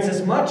appearance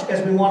as much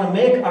as we want to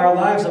make our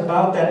lives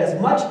about that, as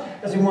much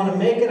as we want to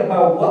make it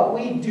about what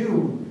we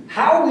do,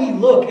 how we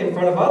look in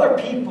front of other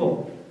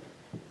people.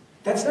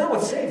 That's not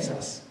what saves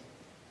us.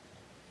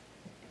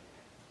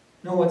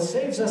 No, what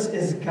saves us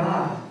is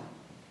God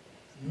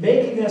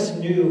making us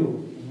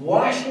new,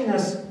 washing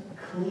us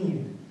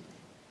clean.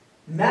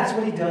 And that's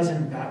what he does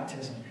in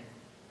baptism.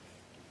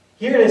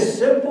 Here it is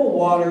simple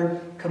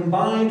water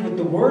combined with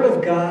the Word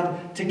of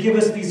God to give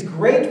us these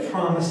great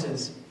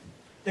promises.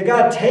 That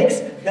God takes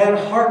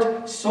that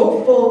heart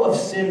so full of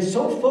sin,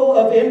 so full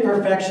of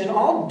imperfection,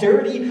 all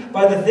dirty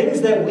by the things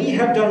that we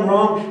have done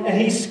wrong,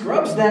 and he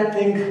scrubs that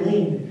thing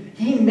clean.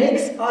 He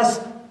makes us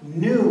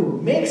new,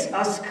 makes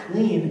us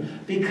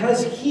clean,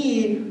 because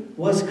he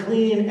was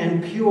clean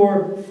and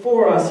pure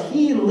for us.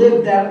 He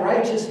lived that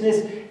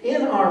righteousness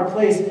in our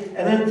place.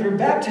 And then through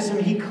baptism,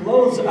 he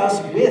clothes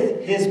us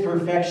with his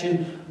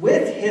perfection,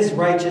 with his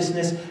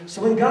righteousness.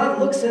 So when God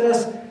looks at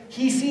us,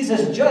 he sees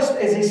us just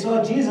as he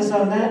saw Jesus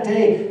on that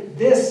day.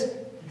 This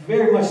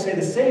very much say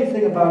the same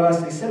thing about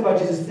us. He said about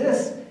Jesus,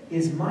 this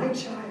is my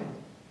child.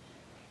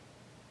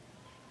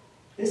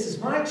 This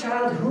is my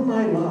child whom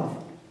I love.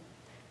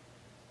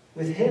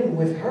 With him,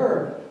 with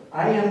her,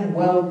 I am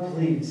well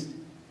pleased.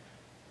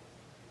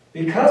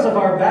 Because of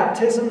our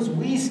baptisms,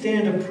 we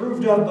stand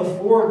approved of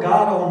before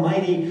God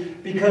Almighty,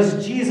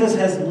 because Jesus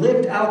has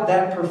lived out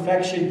that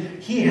perfection.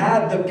 He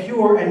had the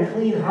pure and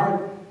clean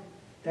heart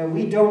that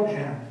we don't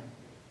have.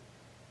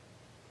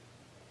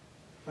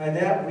 By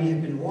that we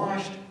have been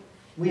washed,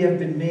 we have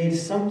been made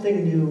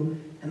something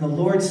new, and the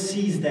Lord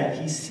sees that.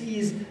 He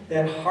sees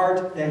that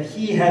heart that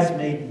he has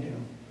made new.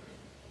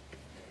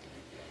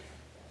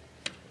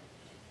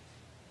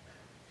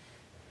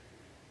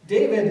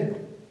 David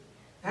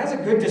has a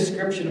good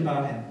description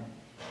about him.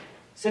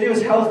 Said he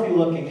was healthy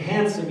looking,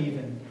 handsome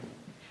even.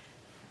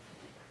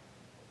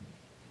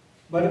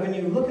 But when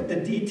you look at the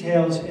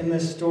details in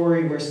this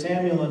story where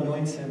Samuel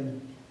anoints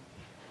him,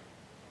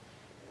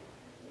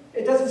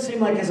 it doesn't seem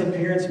like his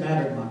appearance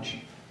mattered much.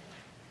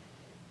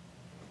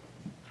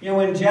 You know,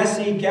 when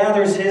Jesse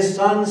gathers his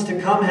sons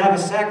to come have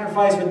a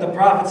sacrifice with the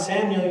prophet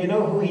Samuel, you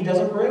know who he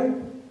doesn't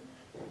bring?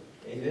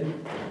 David.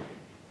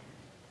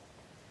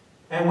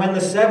 And when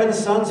the 7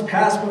 sons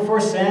pass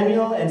before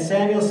Samuel, and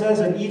Samuel says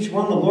of each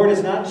one, the Lord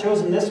has not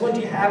chosen this one,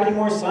 do you have any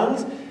more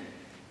sons?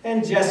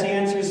 And Jesse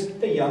answers,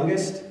 the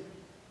youngest.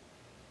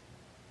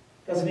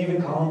 Doesn't even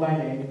call him by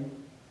name.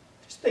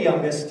 Just the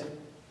youngest.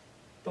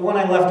 The one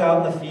I left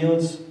out in the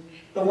fields.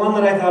 The one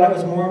that I thought it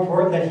was more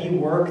important that he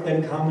work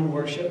than come and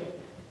worship.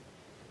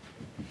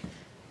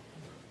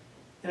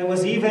 And it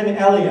was even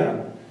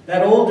Eliab,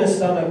 that oldest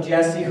son of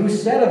Jesse, who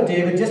said of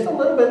David just a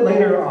little bit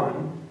later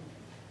on,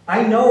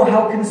 I know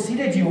how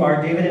conceited you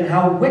are, David, and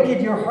how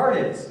wicked your heart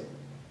is.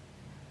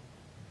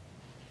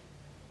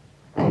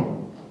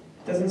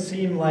 Doesn't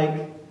seem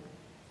like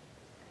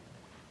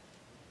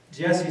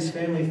Jesse's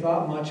family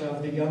thought much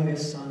of the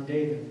youngest son,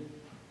 David.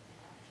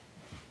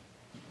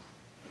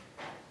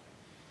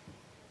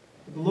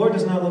 But the Lord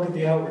does not look at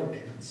the outward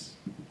appearance.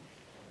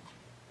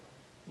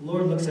 The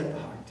Lord looks at the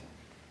heart.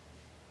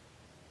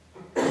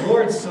 The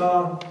Lord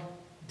saw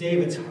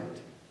David's heart.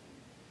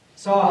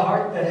 Saw a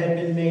heart that had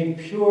been made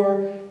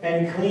pure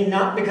and clean,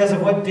 not because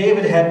of what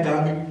David had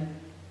done,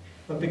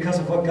 but because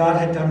of what God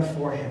had done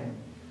for him.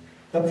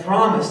 The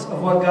promise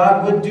of what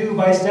God would do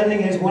by sending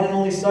his one and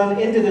only Son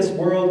into this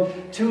world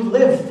to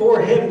live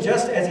for him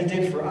just as he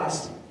did for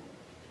us.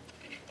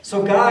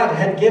 So God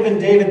had given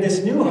David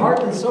this new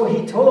heart, and so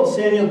he told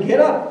Samuel,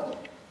 get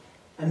up,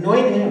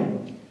 anoint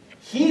him.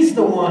 He's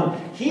the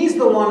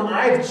one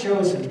I've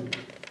chosen.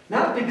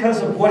 Not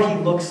because of what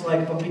he looks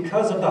like, but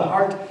because of the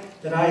heart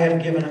that I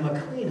have given him, a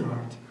clean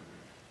heart.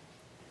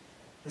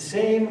 The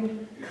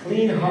same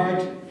clean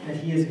heart that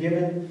he has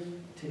given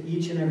to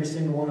each and every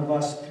single one of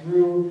us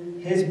through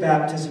his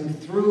baptism,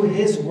 through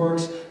his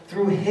works,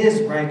 through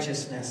his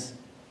righteousness.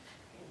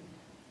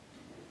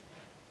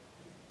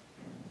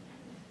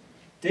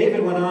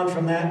 David went on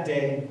from that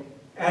day,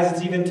 as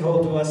it's even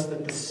told to us,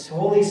 that the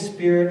Holy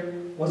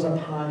Spirit was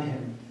upon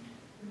him.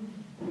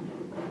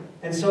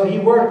 And so he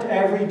worked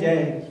every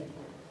day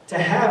to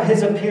have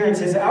his appearance,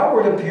 his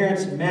outward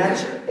appearance,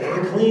 match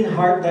the clean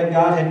heart that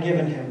God had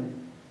given him.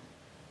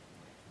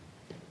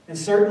 And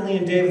certainly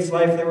in David's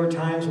life there were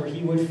times where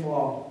he would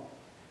fall,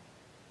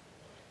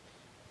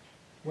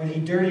 when he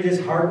dirtied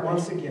his heart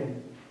once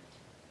again.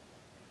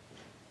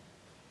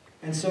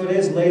 And so it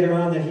is later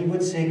on that he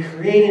would say,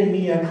 create in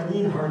me a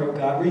clean heart, O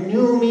God.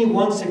 Renew me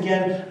once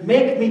again.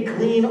 Make me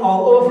clean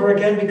all over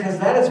again, because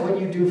that is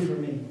what you do for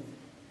me.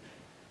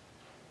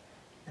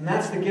 And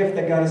that's the gift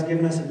that God has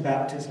given us in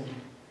baptism.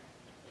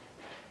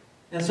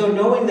 And so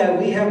knowing that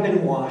we have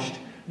been washed,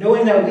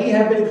 knowing that we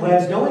have been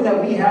cleansed, knowing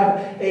that we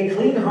have a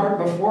clean heart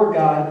before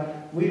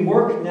God, we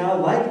work now,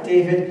 like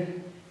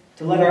David,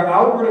 to let our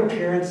outward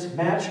appearance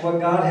match what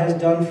God has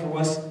done for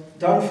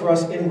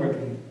us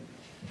inwardly.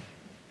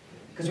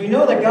 Because we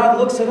know that God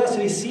looks at us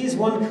and he sees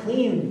one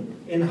clean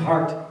in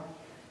heart.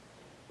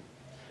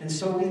 And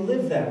so we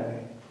live that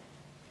way.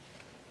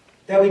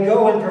 That we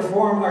go and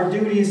perform our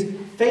duties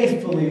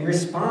faithfully,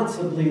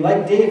 responsibly,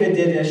 like David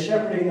did as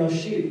shepherding those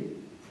sheep.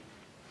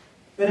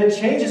 That it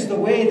changes the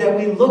way that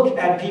we look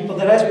at people,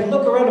 that as we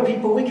look around at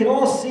people, we can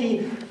all see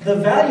the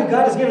value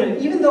God has given.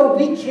 And even though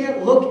we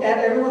can't look at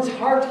everyone's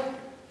heart,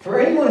 for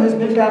anyone who's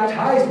been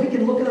baptized, we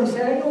can look at them and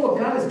say, I know what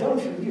God has done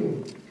for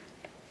you.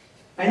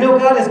 I know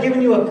God has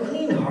given you a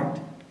clean heart,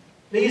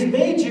 that he's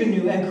made you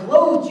new and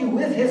clothed you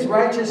with his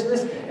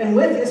righteousness and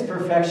with his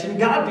perfection.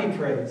 God be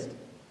praised.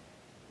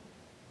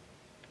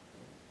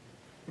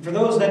 And for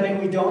those that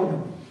maybe we don't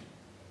know,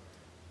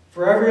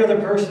 for every other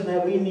person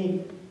that we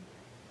meet,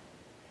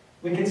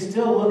 we can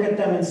still look at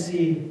them and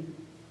see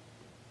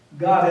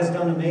God has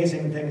done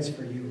amazing things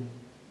for you.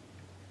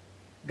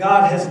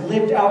 God has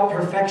lived out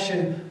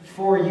perfection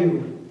for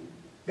you.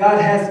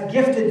 God has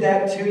gifted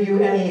that to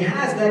you, and he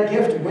has that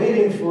gift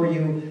waiting for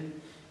you.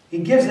 He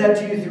gives that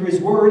to you through his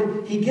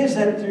word. He gives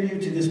that through you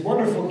to this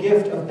wonderful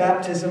gift of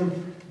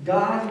baptism.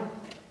 God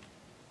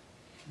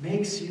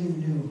makes you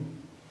new.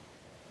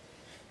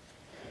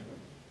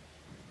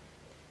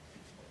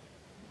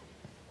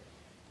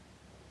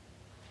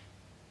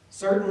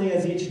 Certainly,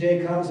 as each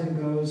day comes and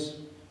goes,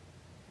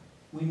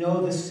 we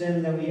know the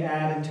sin that we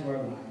add into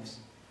our lives.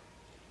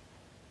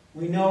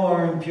 We know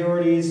our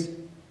impurities.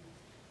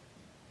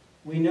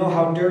 We know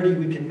how dirty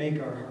we can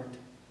make our heart.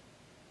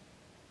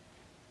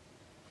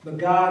 But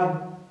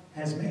God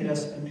has made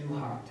us a new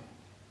heart.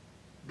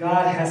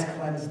 God has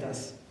cleansed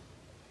us.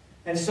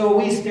 And so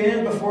we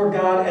stand before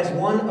God as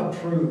one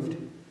approved,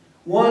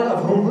 one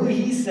of whom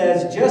he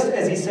says, just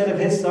as he said of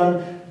his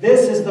Son,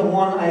 this is the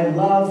one I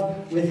love.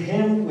 With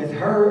him, with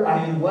her,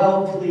 I am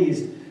well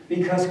pleased,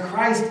 because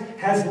Christ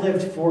has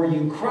lived for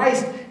you.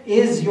 Christ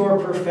is your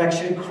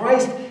perfection.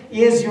 Christ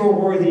is your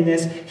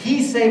worthiness.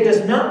 He saved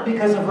us not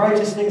because of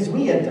righteous things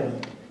we had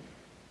done,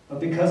 but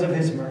because of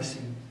his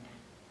mercy.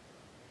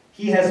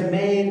 He has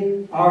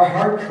made our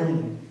heart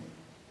clean.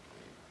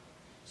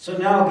 So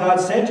now,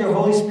 God, send your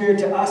Holy Spirit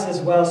to us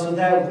as well, so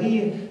that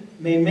we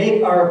may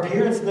make our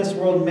appearance in this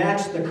world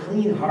match the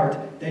clean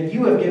heart that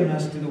you have given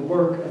us through the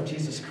work of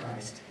Jesus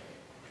Christ.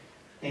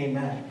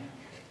 Amen.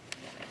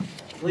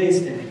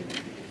 Please stand.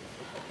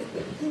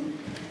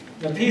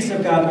 The peace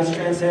of God, which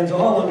transcends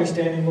all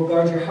understanding, will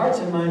guard your hearts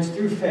and minds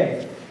through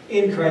faith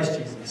in Christ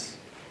Jesus.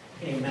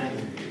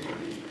 Amen.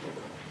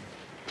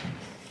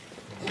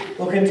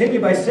 We'll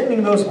continue by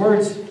singing those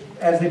words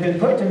as they've been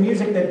put to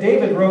music that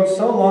David wrote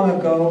so long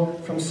ago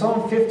from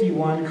Psalm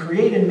 51,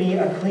 Create in me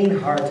a clean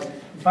heart.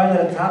 You find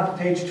that at the top of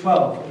page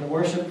 12 in the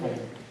worship book.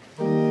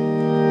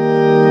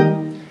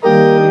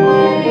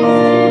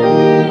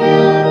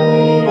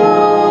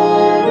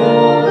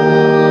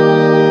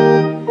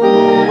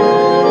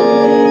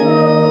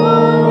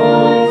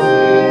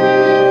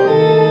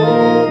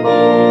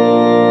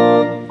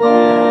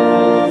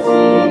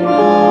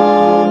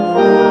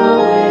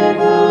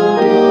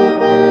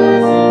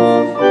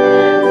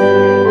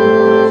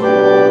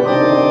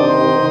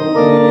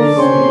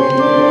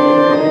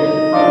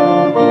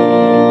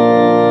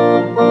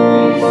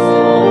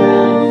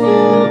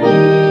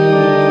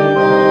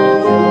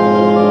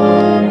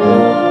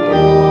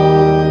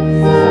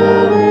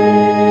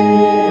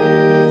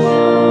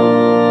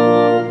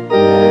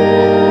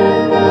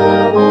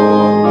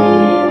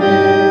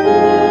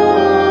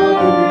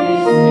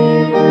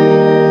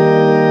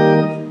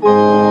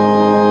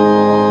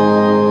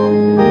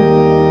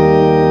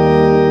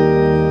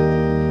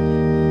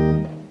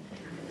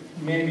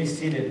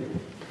 seated.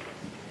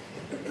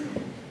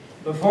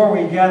 Before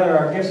we gather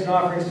our gifts and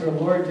offerings to the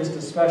Lord, just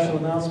a special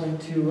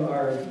announcement to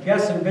our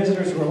guests and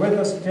visitors who are with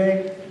us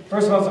today.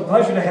 First of all, it's a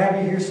pleasure to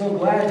have you here. So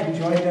glad you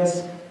joined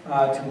us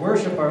to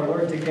worship our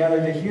Lord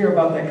together, to hear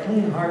about that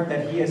clean heart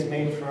that He has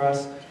made for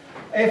us.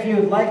 If you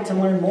would like to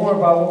learn more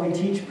about what we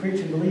teach,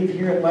 preach, and believe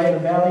here at Light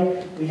of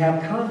Valley, we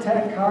have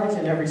contact cards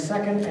in every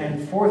second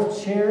and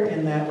fourth chair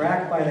in that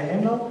rack by the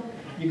hymnal.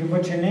 You can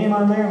put your name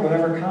on there,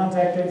 whatever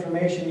contact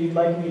information you'd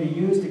like me to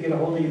use to get a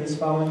hold of you this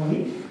following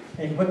week.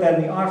 And you can put that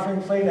in the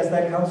offering plate as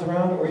that comes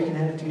around, or you can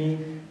hand it to me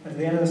at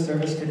the end of the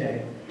service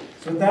today.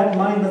 So with that in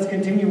mind, let's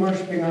continue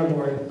worshiping our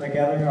Lord by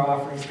gathering our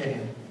offerings to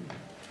Him.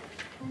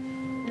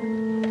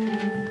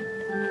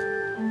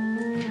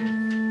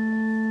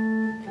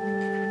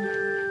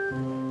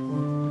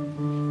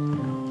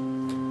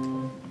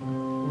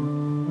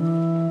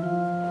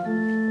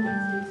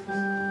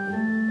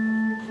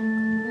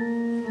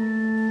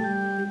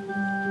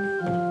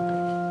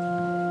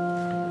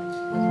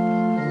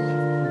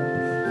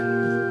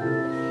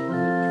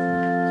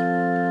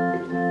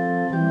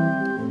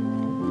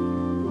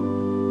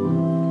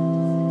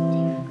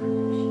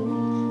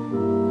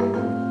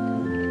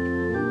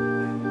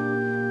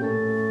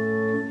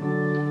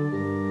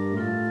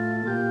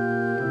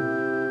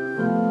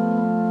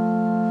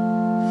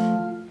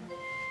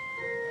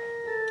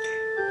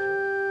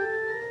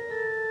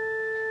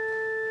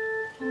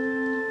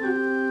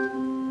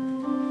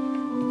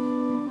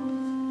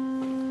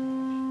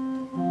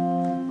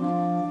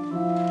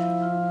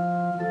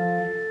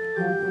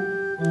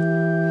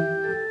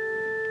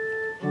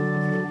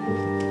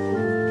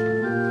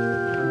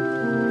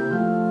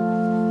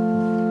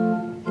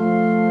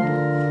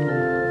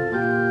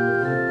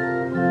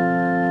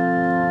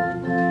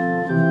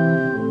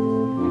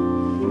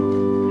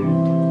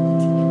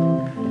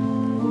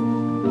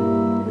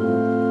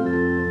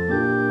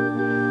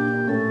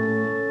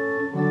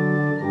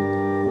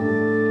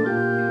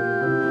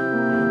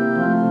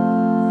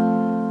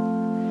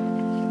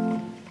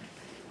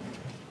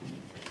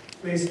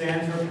 Please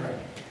stand for prayer.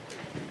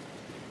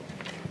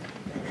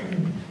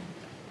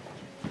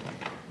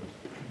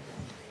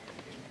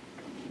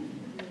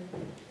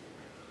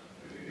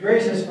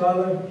 Gracious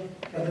Father,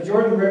 at the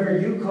Jordan River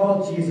you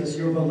called Jesus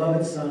your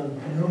beloved Son,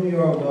 in whom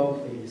you are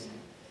well pleased.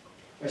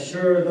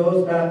 Assure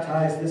those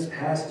baptized this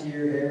past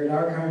year here at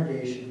our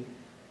congregation,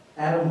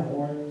 Adam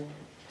Horn,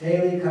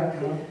 Daly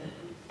Cutcount,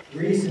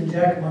 Reese and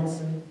Jack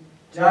Munson,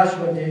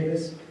 Joshua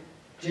Davis,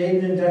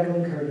 Jaden and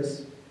Declan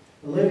Curtis,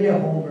 Olivia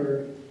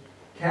Holmberg,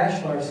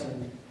 Cash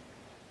Larson,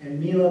 and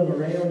Mila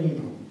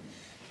Moreno-Nemo,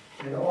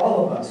 and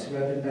all of us who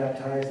have been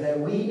baptized, that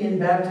we in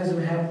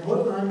baptism have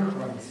put on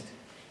Christ.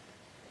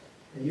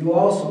 That you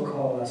also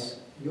call us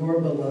your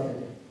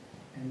beloved,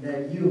 and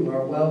that you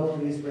are well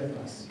pleased with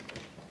us.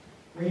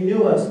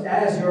 Renew us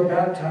as your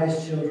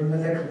baptized children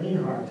with a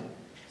clean heart,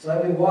 so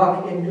that we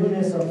walk in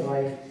newness of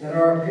life, that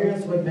our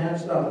appearance would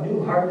match the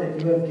new heart that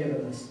you have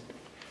given us.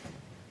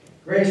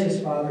 Gracious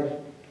Father,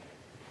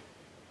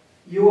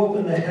 you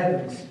opened the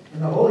heavens,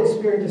 and the Holy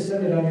Spirit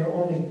descended on your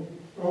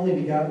only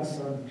begotten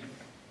Son.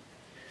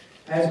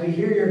 As we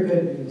hear your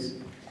good news,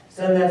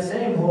 send that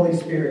same Holy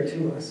Spirit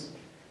to us.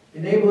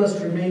 Enable us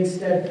to remain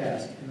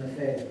steadfast in the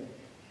faith.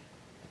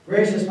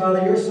 Gracious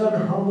Father, your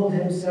Son humbled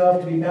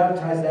himself to be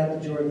baptized at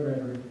the Jordan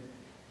River.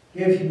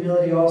 Give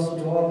humility also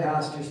to all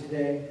pastors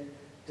today,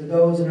 to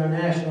those in our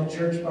national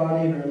church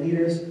body and our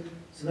leaders,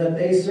 so that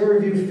they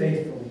serve you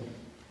faithfully.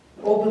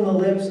 Open the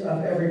lips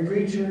of every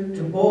preacher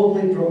to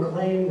boldly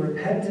proclaim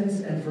repentance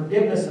and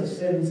forgiveness of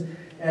sins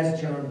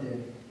as John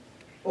did.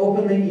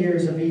 Open the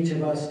ears of each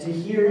of us to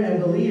hear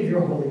and believe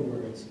your holy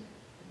words.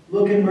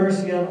 Look in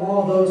mercy on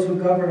all those who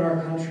govern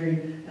our country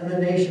and the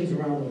nations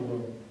around the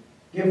world.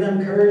 Give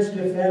them courage to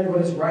defend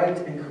what is right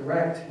and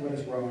correct what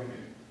is wrong.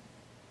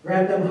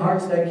 Grant them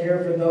hearts that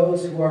care for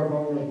those who are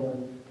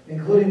vulnerable,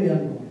 including the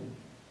unborn.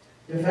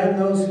 Defend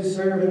those who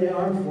serve in the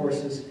armed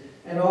forces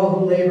and all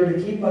who labor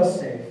to keep us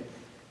safe.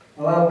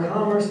 Allow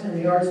commerce and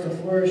the arts to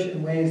flourish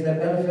in ways that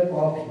benefit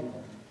all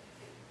people.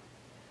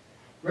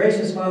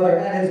 Gracious Father,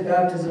 at his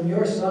baptism,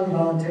 your Son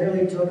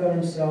voluntarily took on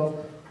himself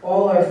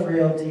all our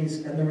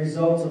frailties and the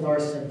results of our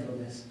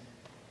sinfulness.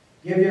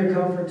 Give your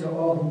comfort to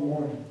all who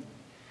mourn.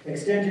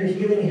 Extend your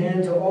healing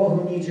hand to all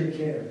who need your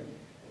care.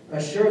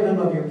 Assure them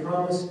of your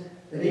promise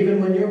that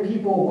even when your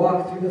people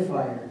walk through the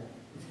fire,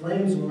 the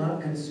flames will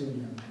not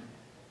consume them.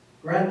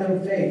 Grant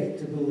them faith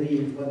to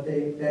believe that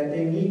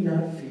they need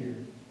not fear,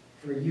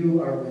 for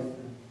you are with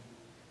them.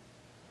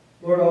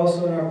 Lord,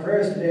 also in our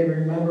prayers today, we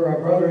remember our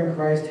brother in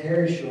Christ,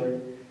 Harry Short,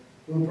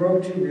 who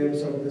broke 2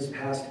 ribs over this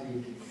past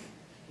week.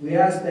 We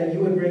ask that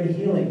you would bring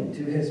healing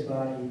to his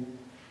body,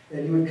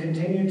 that you would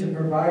continue to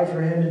provide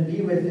for him and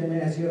be with him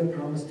as you have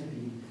promised to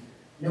be,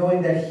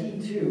 knowing that he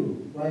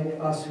too, like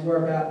us who are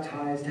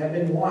baptized, have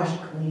been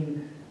washed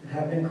clean and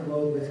have been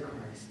clothed with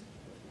Christ.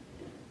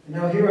 And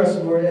now hear us,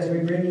 Lord, as we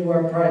bring you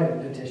our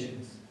private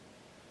petitions.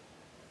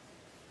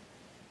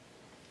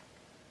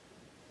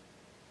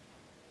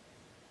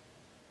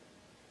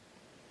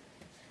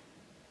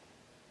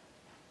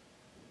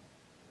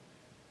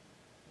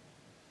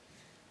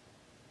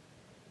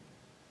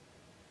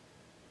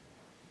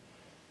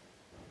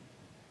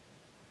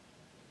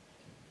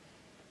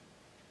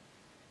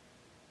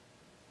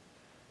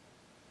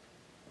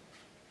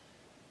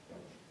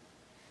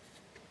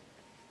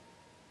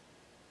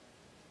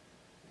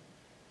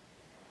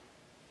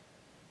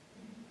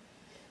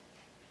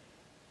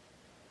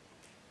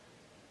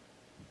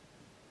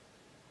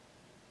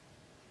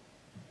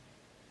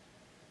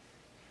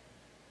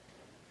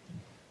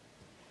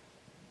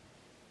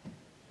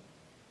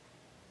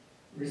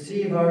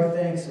 Receive our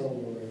thanks, O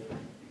Lord,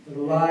 for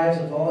the lives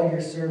of all your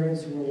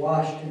servants who were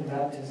washed in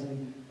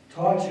baptism,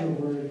 taught your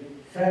word,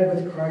 fed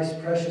with Christ's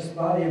precious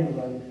body and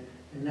blood,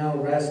 and now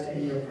rest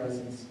in your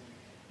presence.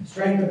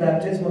 Strengthen the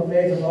baptismal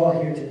faith of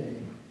all here today.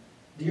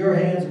 To your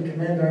hands we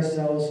commend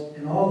ourselves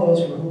and all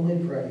those for whom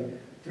we pray,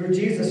 through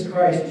Jesus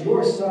Christ,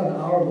 your Son,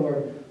 our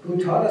Lord,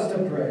 who taught us to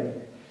pray.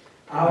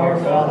 Our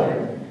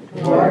Father,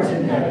 who art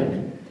in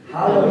heaven,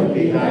 hallowed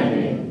be thy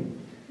name.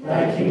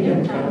 Thy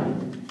kingdom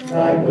come,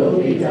 thy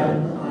will be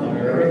done on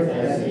earth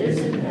as it is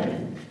in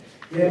heaven.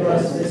 Give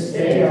us this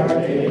day our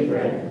daily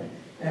bread,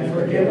 and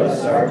forgive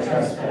us our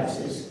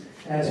trespasses,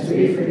 as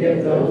we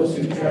forgive those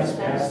who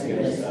trespass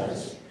against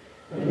us.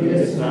 And lead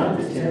us not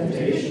into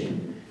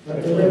temptation,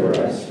 but deliver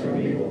us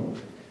from evil.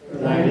 For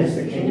thine is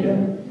the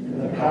kingdom,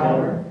 and the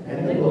power,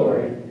 and the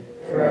glory,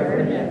 forever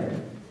and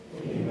ever.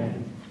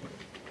 Amen.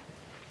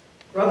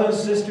 Brothers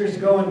and sisters,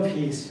 go in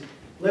peace.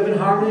 Live in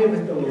harmony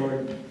with the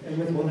Lord and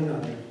with one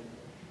another.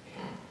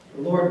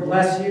 The Lord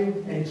bless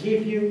you and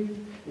keep you.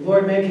 The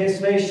Lord make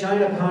his face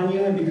shine upon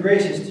you and be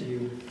gracious to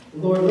you. The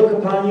Lord look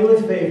upon you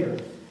with favor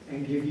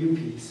and give you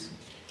peace.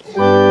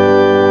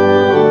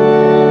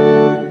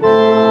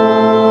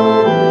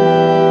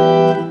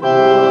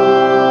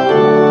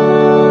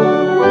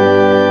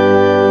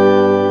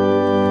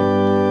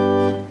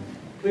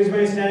 Please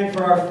remain standing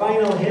for our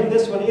final hymn.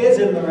 This one is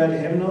in the red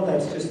hymnal.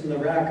 That's just in the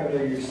rack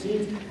under your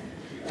seat.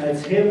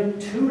 It's hymn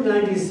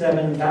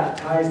 297,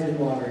 Baptized in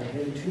Water.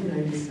 Hymn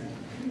 297.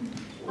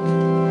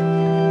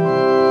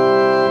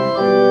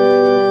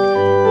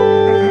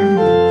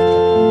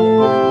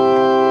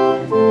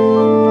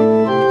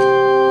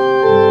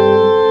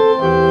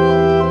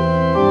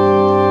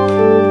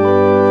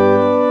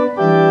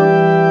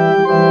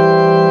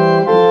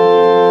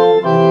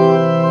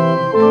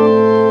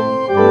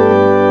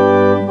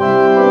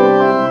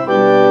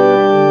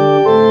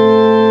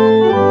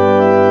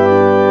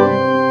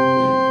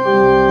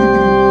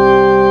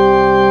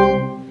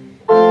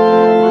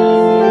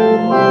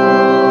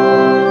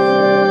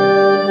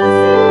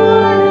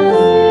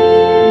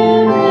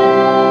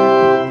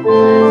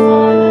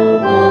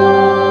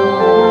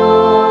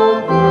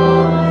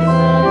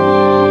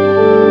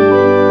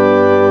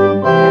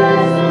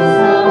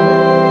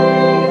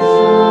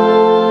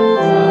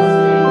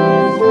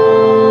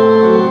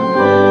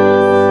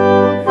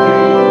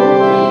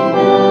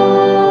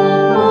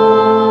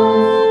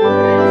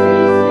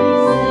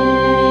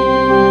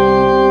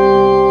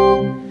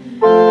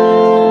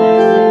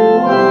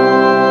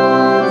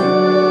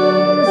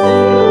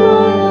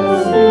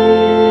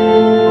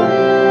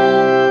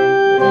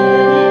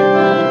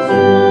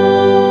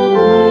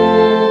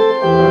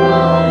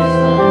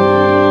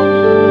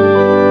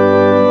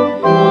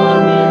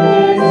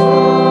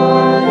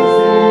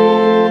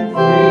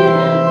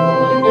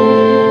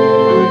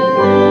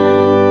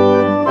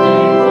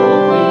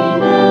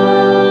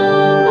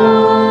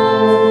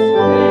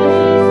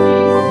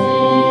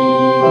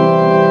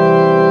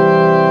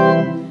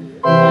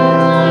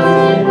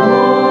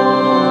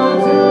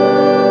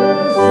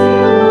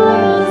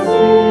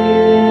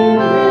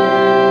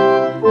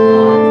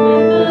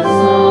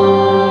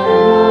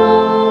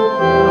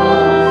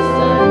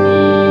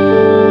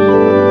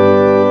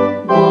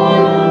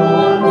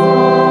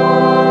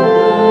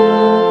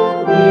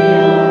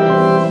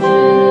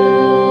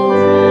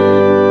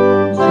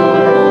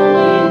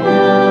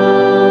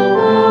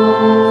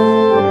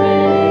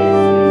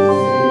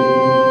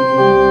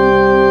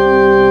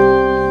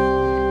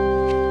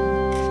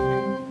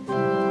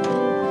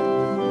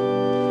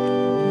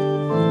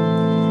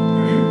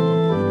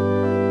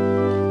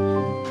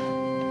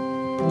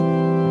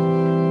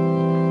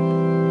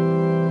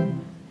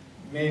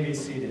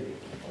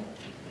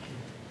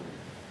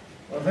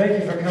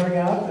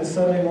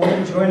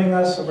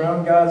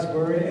 Around God's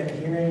Word and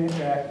hearing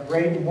that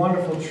great and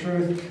wonderful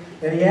truth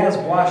that he has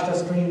washed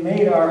us clean,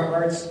 made our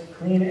hearts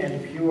clean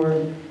and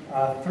pure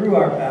through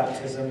our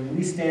baptism.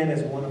 We stand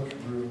as one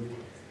approved.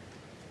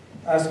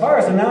 As far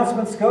as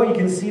announcements go, you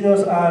can see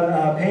those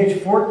on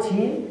page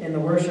 14 in the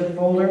worship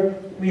folder.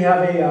 We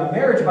have a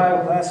marriage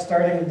Bible class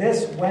starting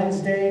this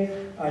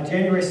Wednesday,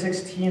 January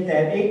 16th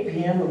at 8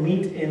 p.m. We'll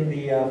meet in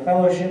the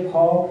fellowship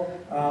hall.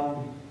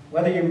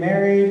 Whether you're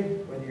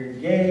married, whether you're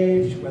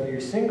engaged, whether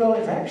you're single,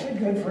 it's actually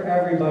good for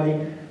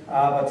everybody,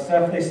 but it's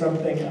definitely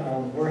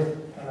something worth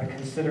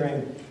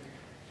considering.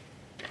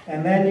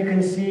 And then you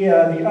can see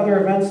the other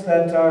events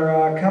that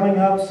are coming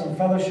up, some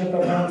fellowship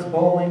events,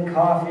 bowling,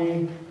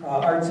 coffee,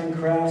 arts and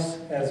crafts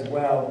as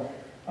well.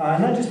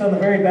 And then just on the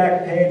very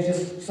back page,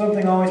 just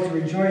something always to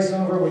rejoice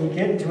over when you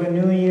get into a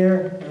new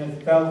year. And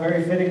it felt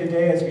very fitting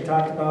today as we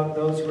talked about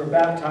those who were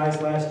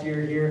baptized last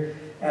year here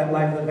at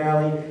Life of the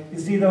Valley. You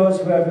see those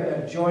who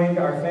have joined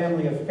our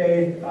family of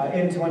faith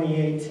in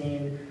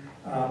 2018,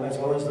 as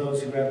well as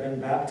those who have been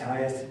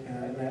baptized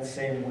in that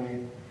same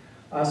way.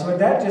 So with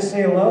that, just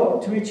say hello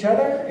to each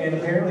other, and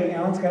apparently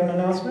Alan's got an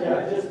announcement.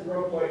 Yeah, just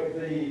real quick,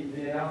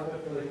 the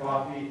announcement for the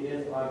coffee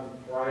is on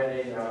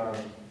Friday, not on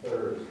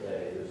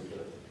Thursday. There's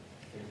the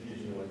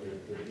confusion with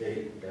the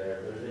date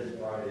there, but it is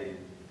Friday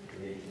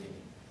the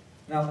 18th.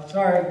 No,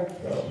 sorry.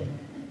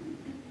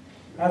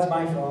 That's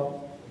my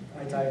fault.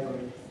 I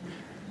typoed.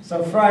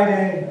 So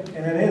Friday,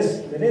 and it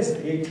is the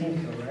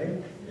 18th, though,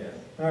 right? Yes.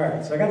 All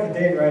right, so I got the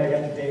date right, I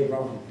got the date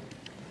wrong.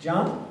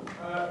 John?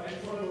 I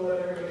just wanted to let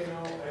everybody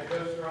know, I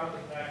just dropped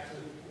the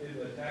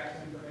tax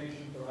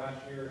information for last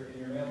year in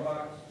your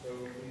mailbox, so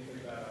please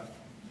pick that up.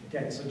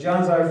 Okay, so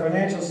John's our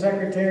financial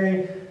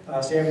secretary, so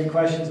if you have any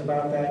questions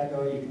about that,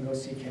 you can go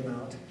seek him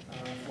out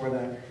for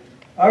that.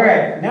 All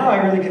right, now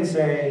I really can just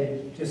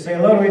say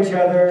hello to each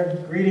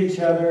other, greet each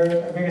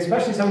other. I mean,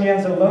 especially someone you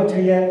haven't said hello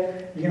to yet.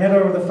 You can head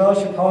over to the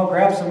fellowship hall,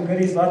 grab some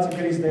goodies, lots of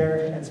goodies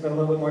there, and spend a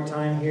little bit more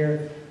time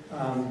here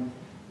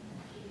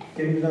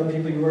getting to know the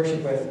people you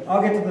worship with.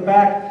 I'll get to the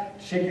back,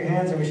 shake your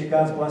hands, and wish you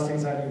God's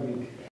blessings on your week.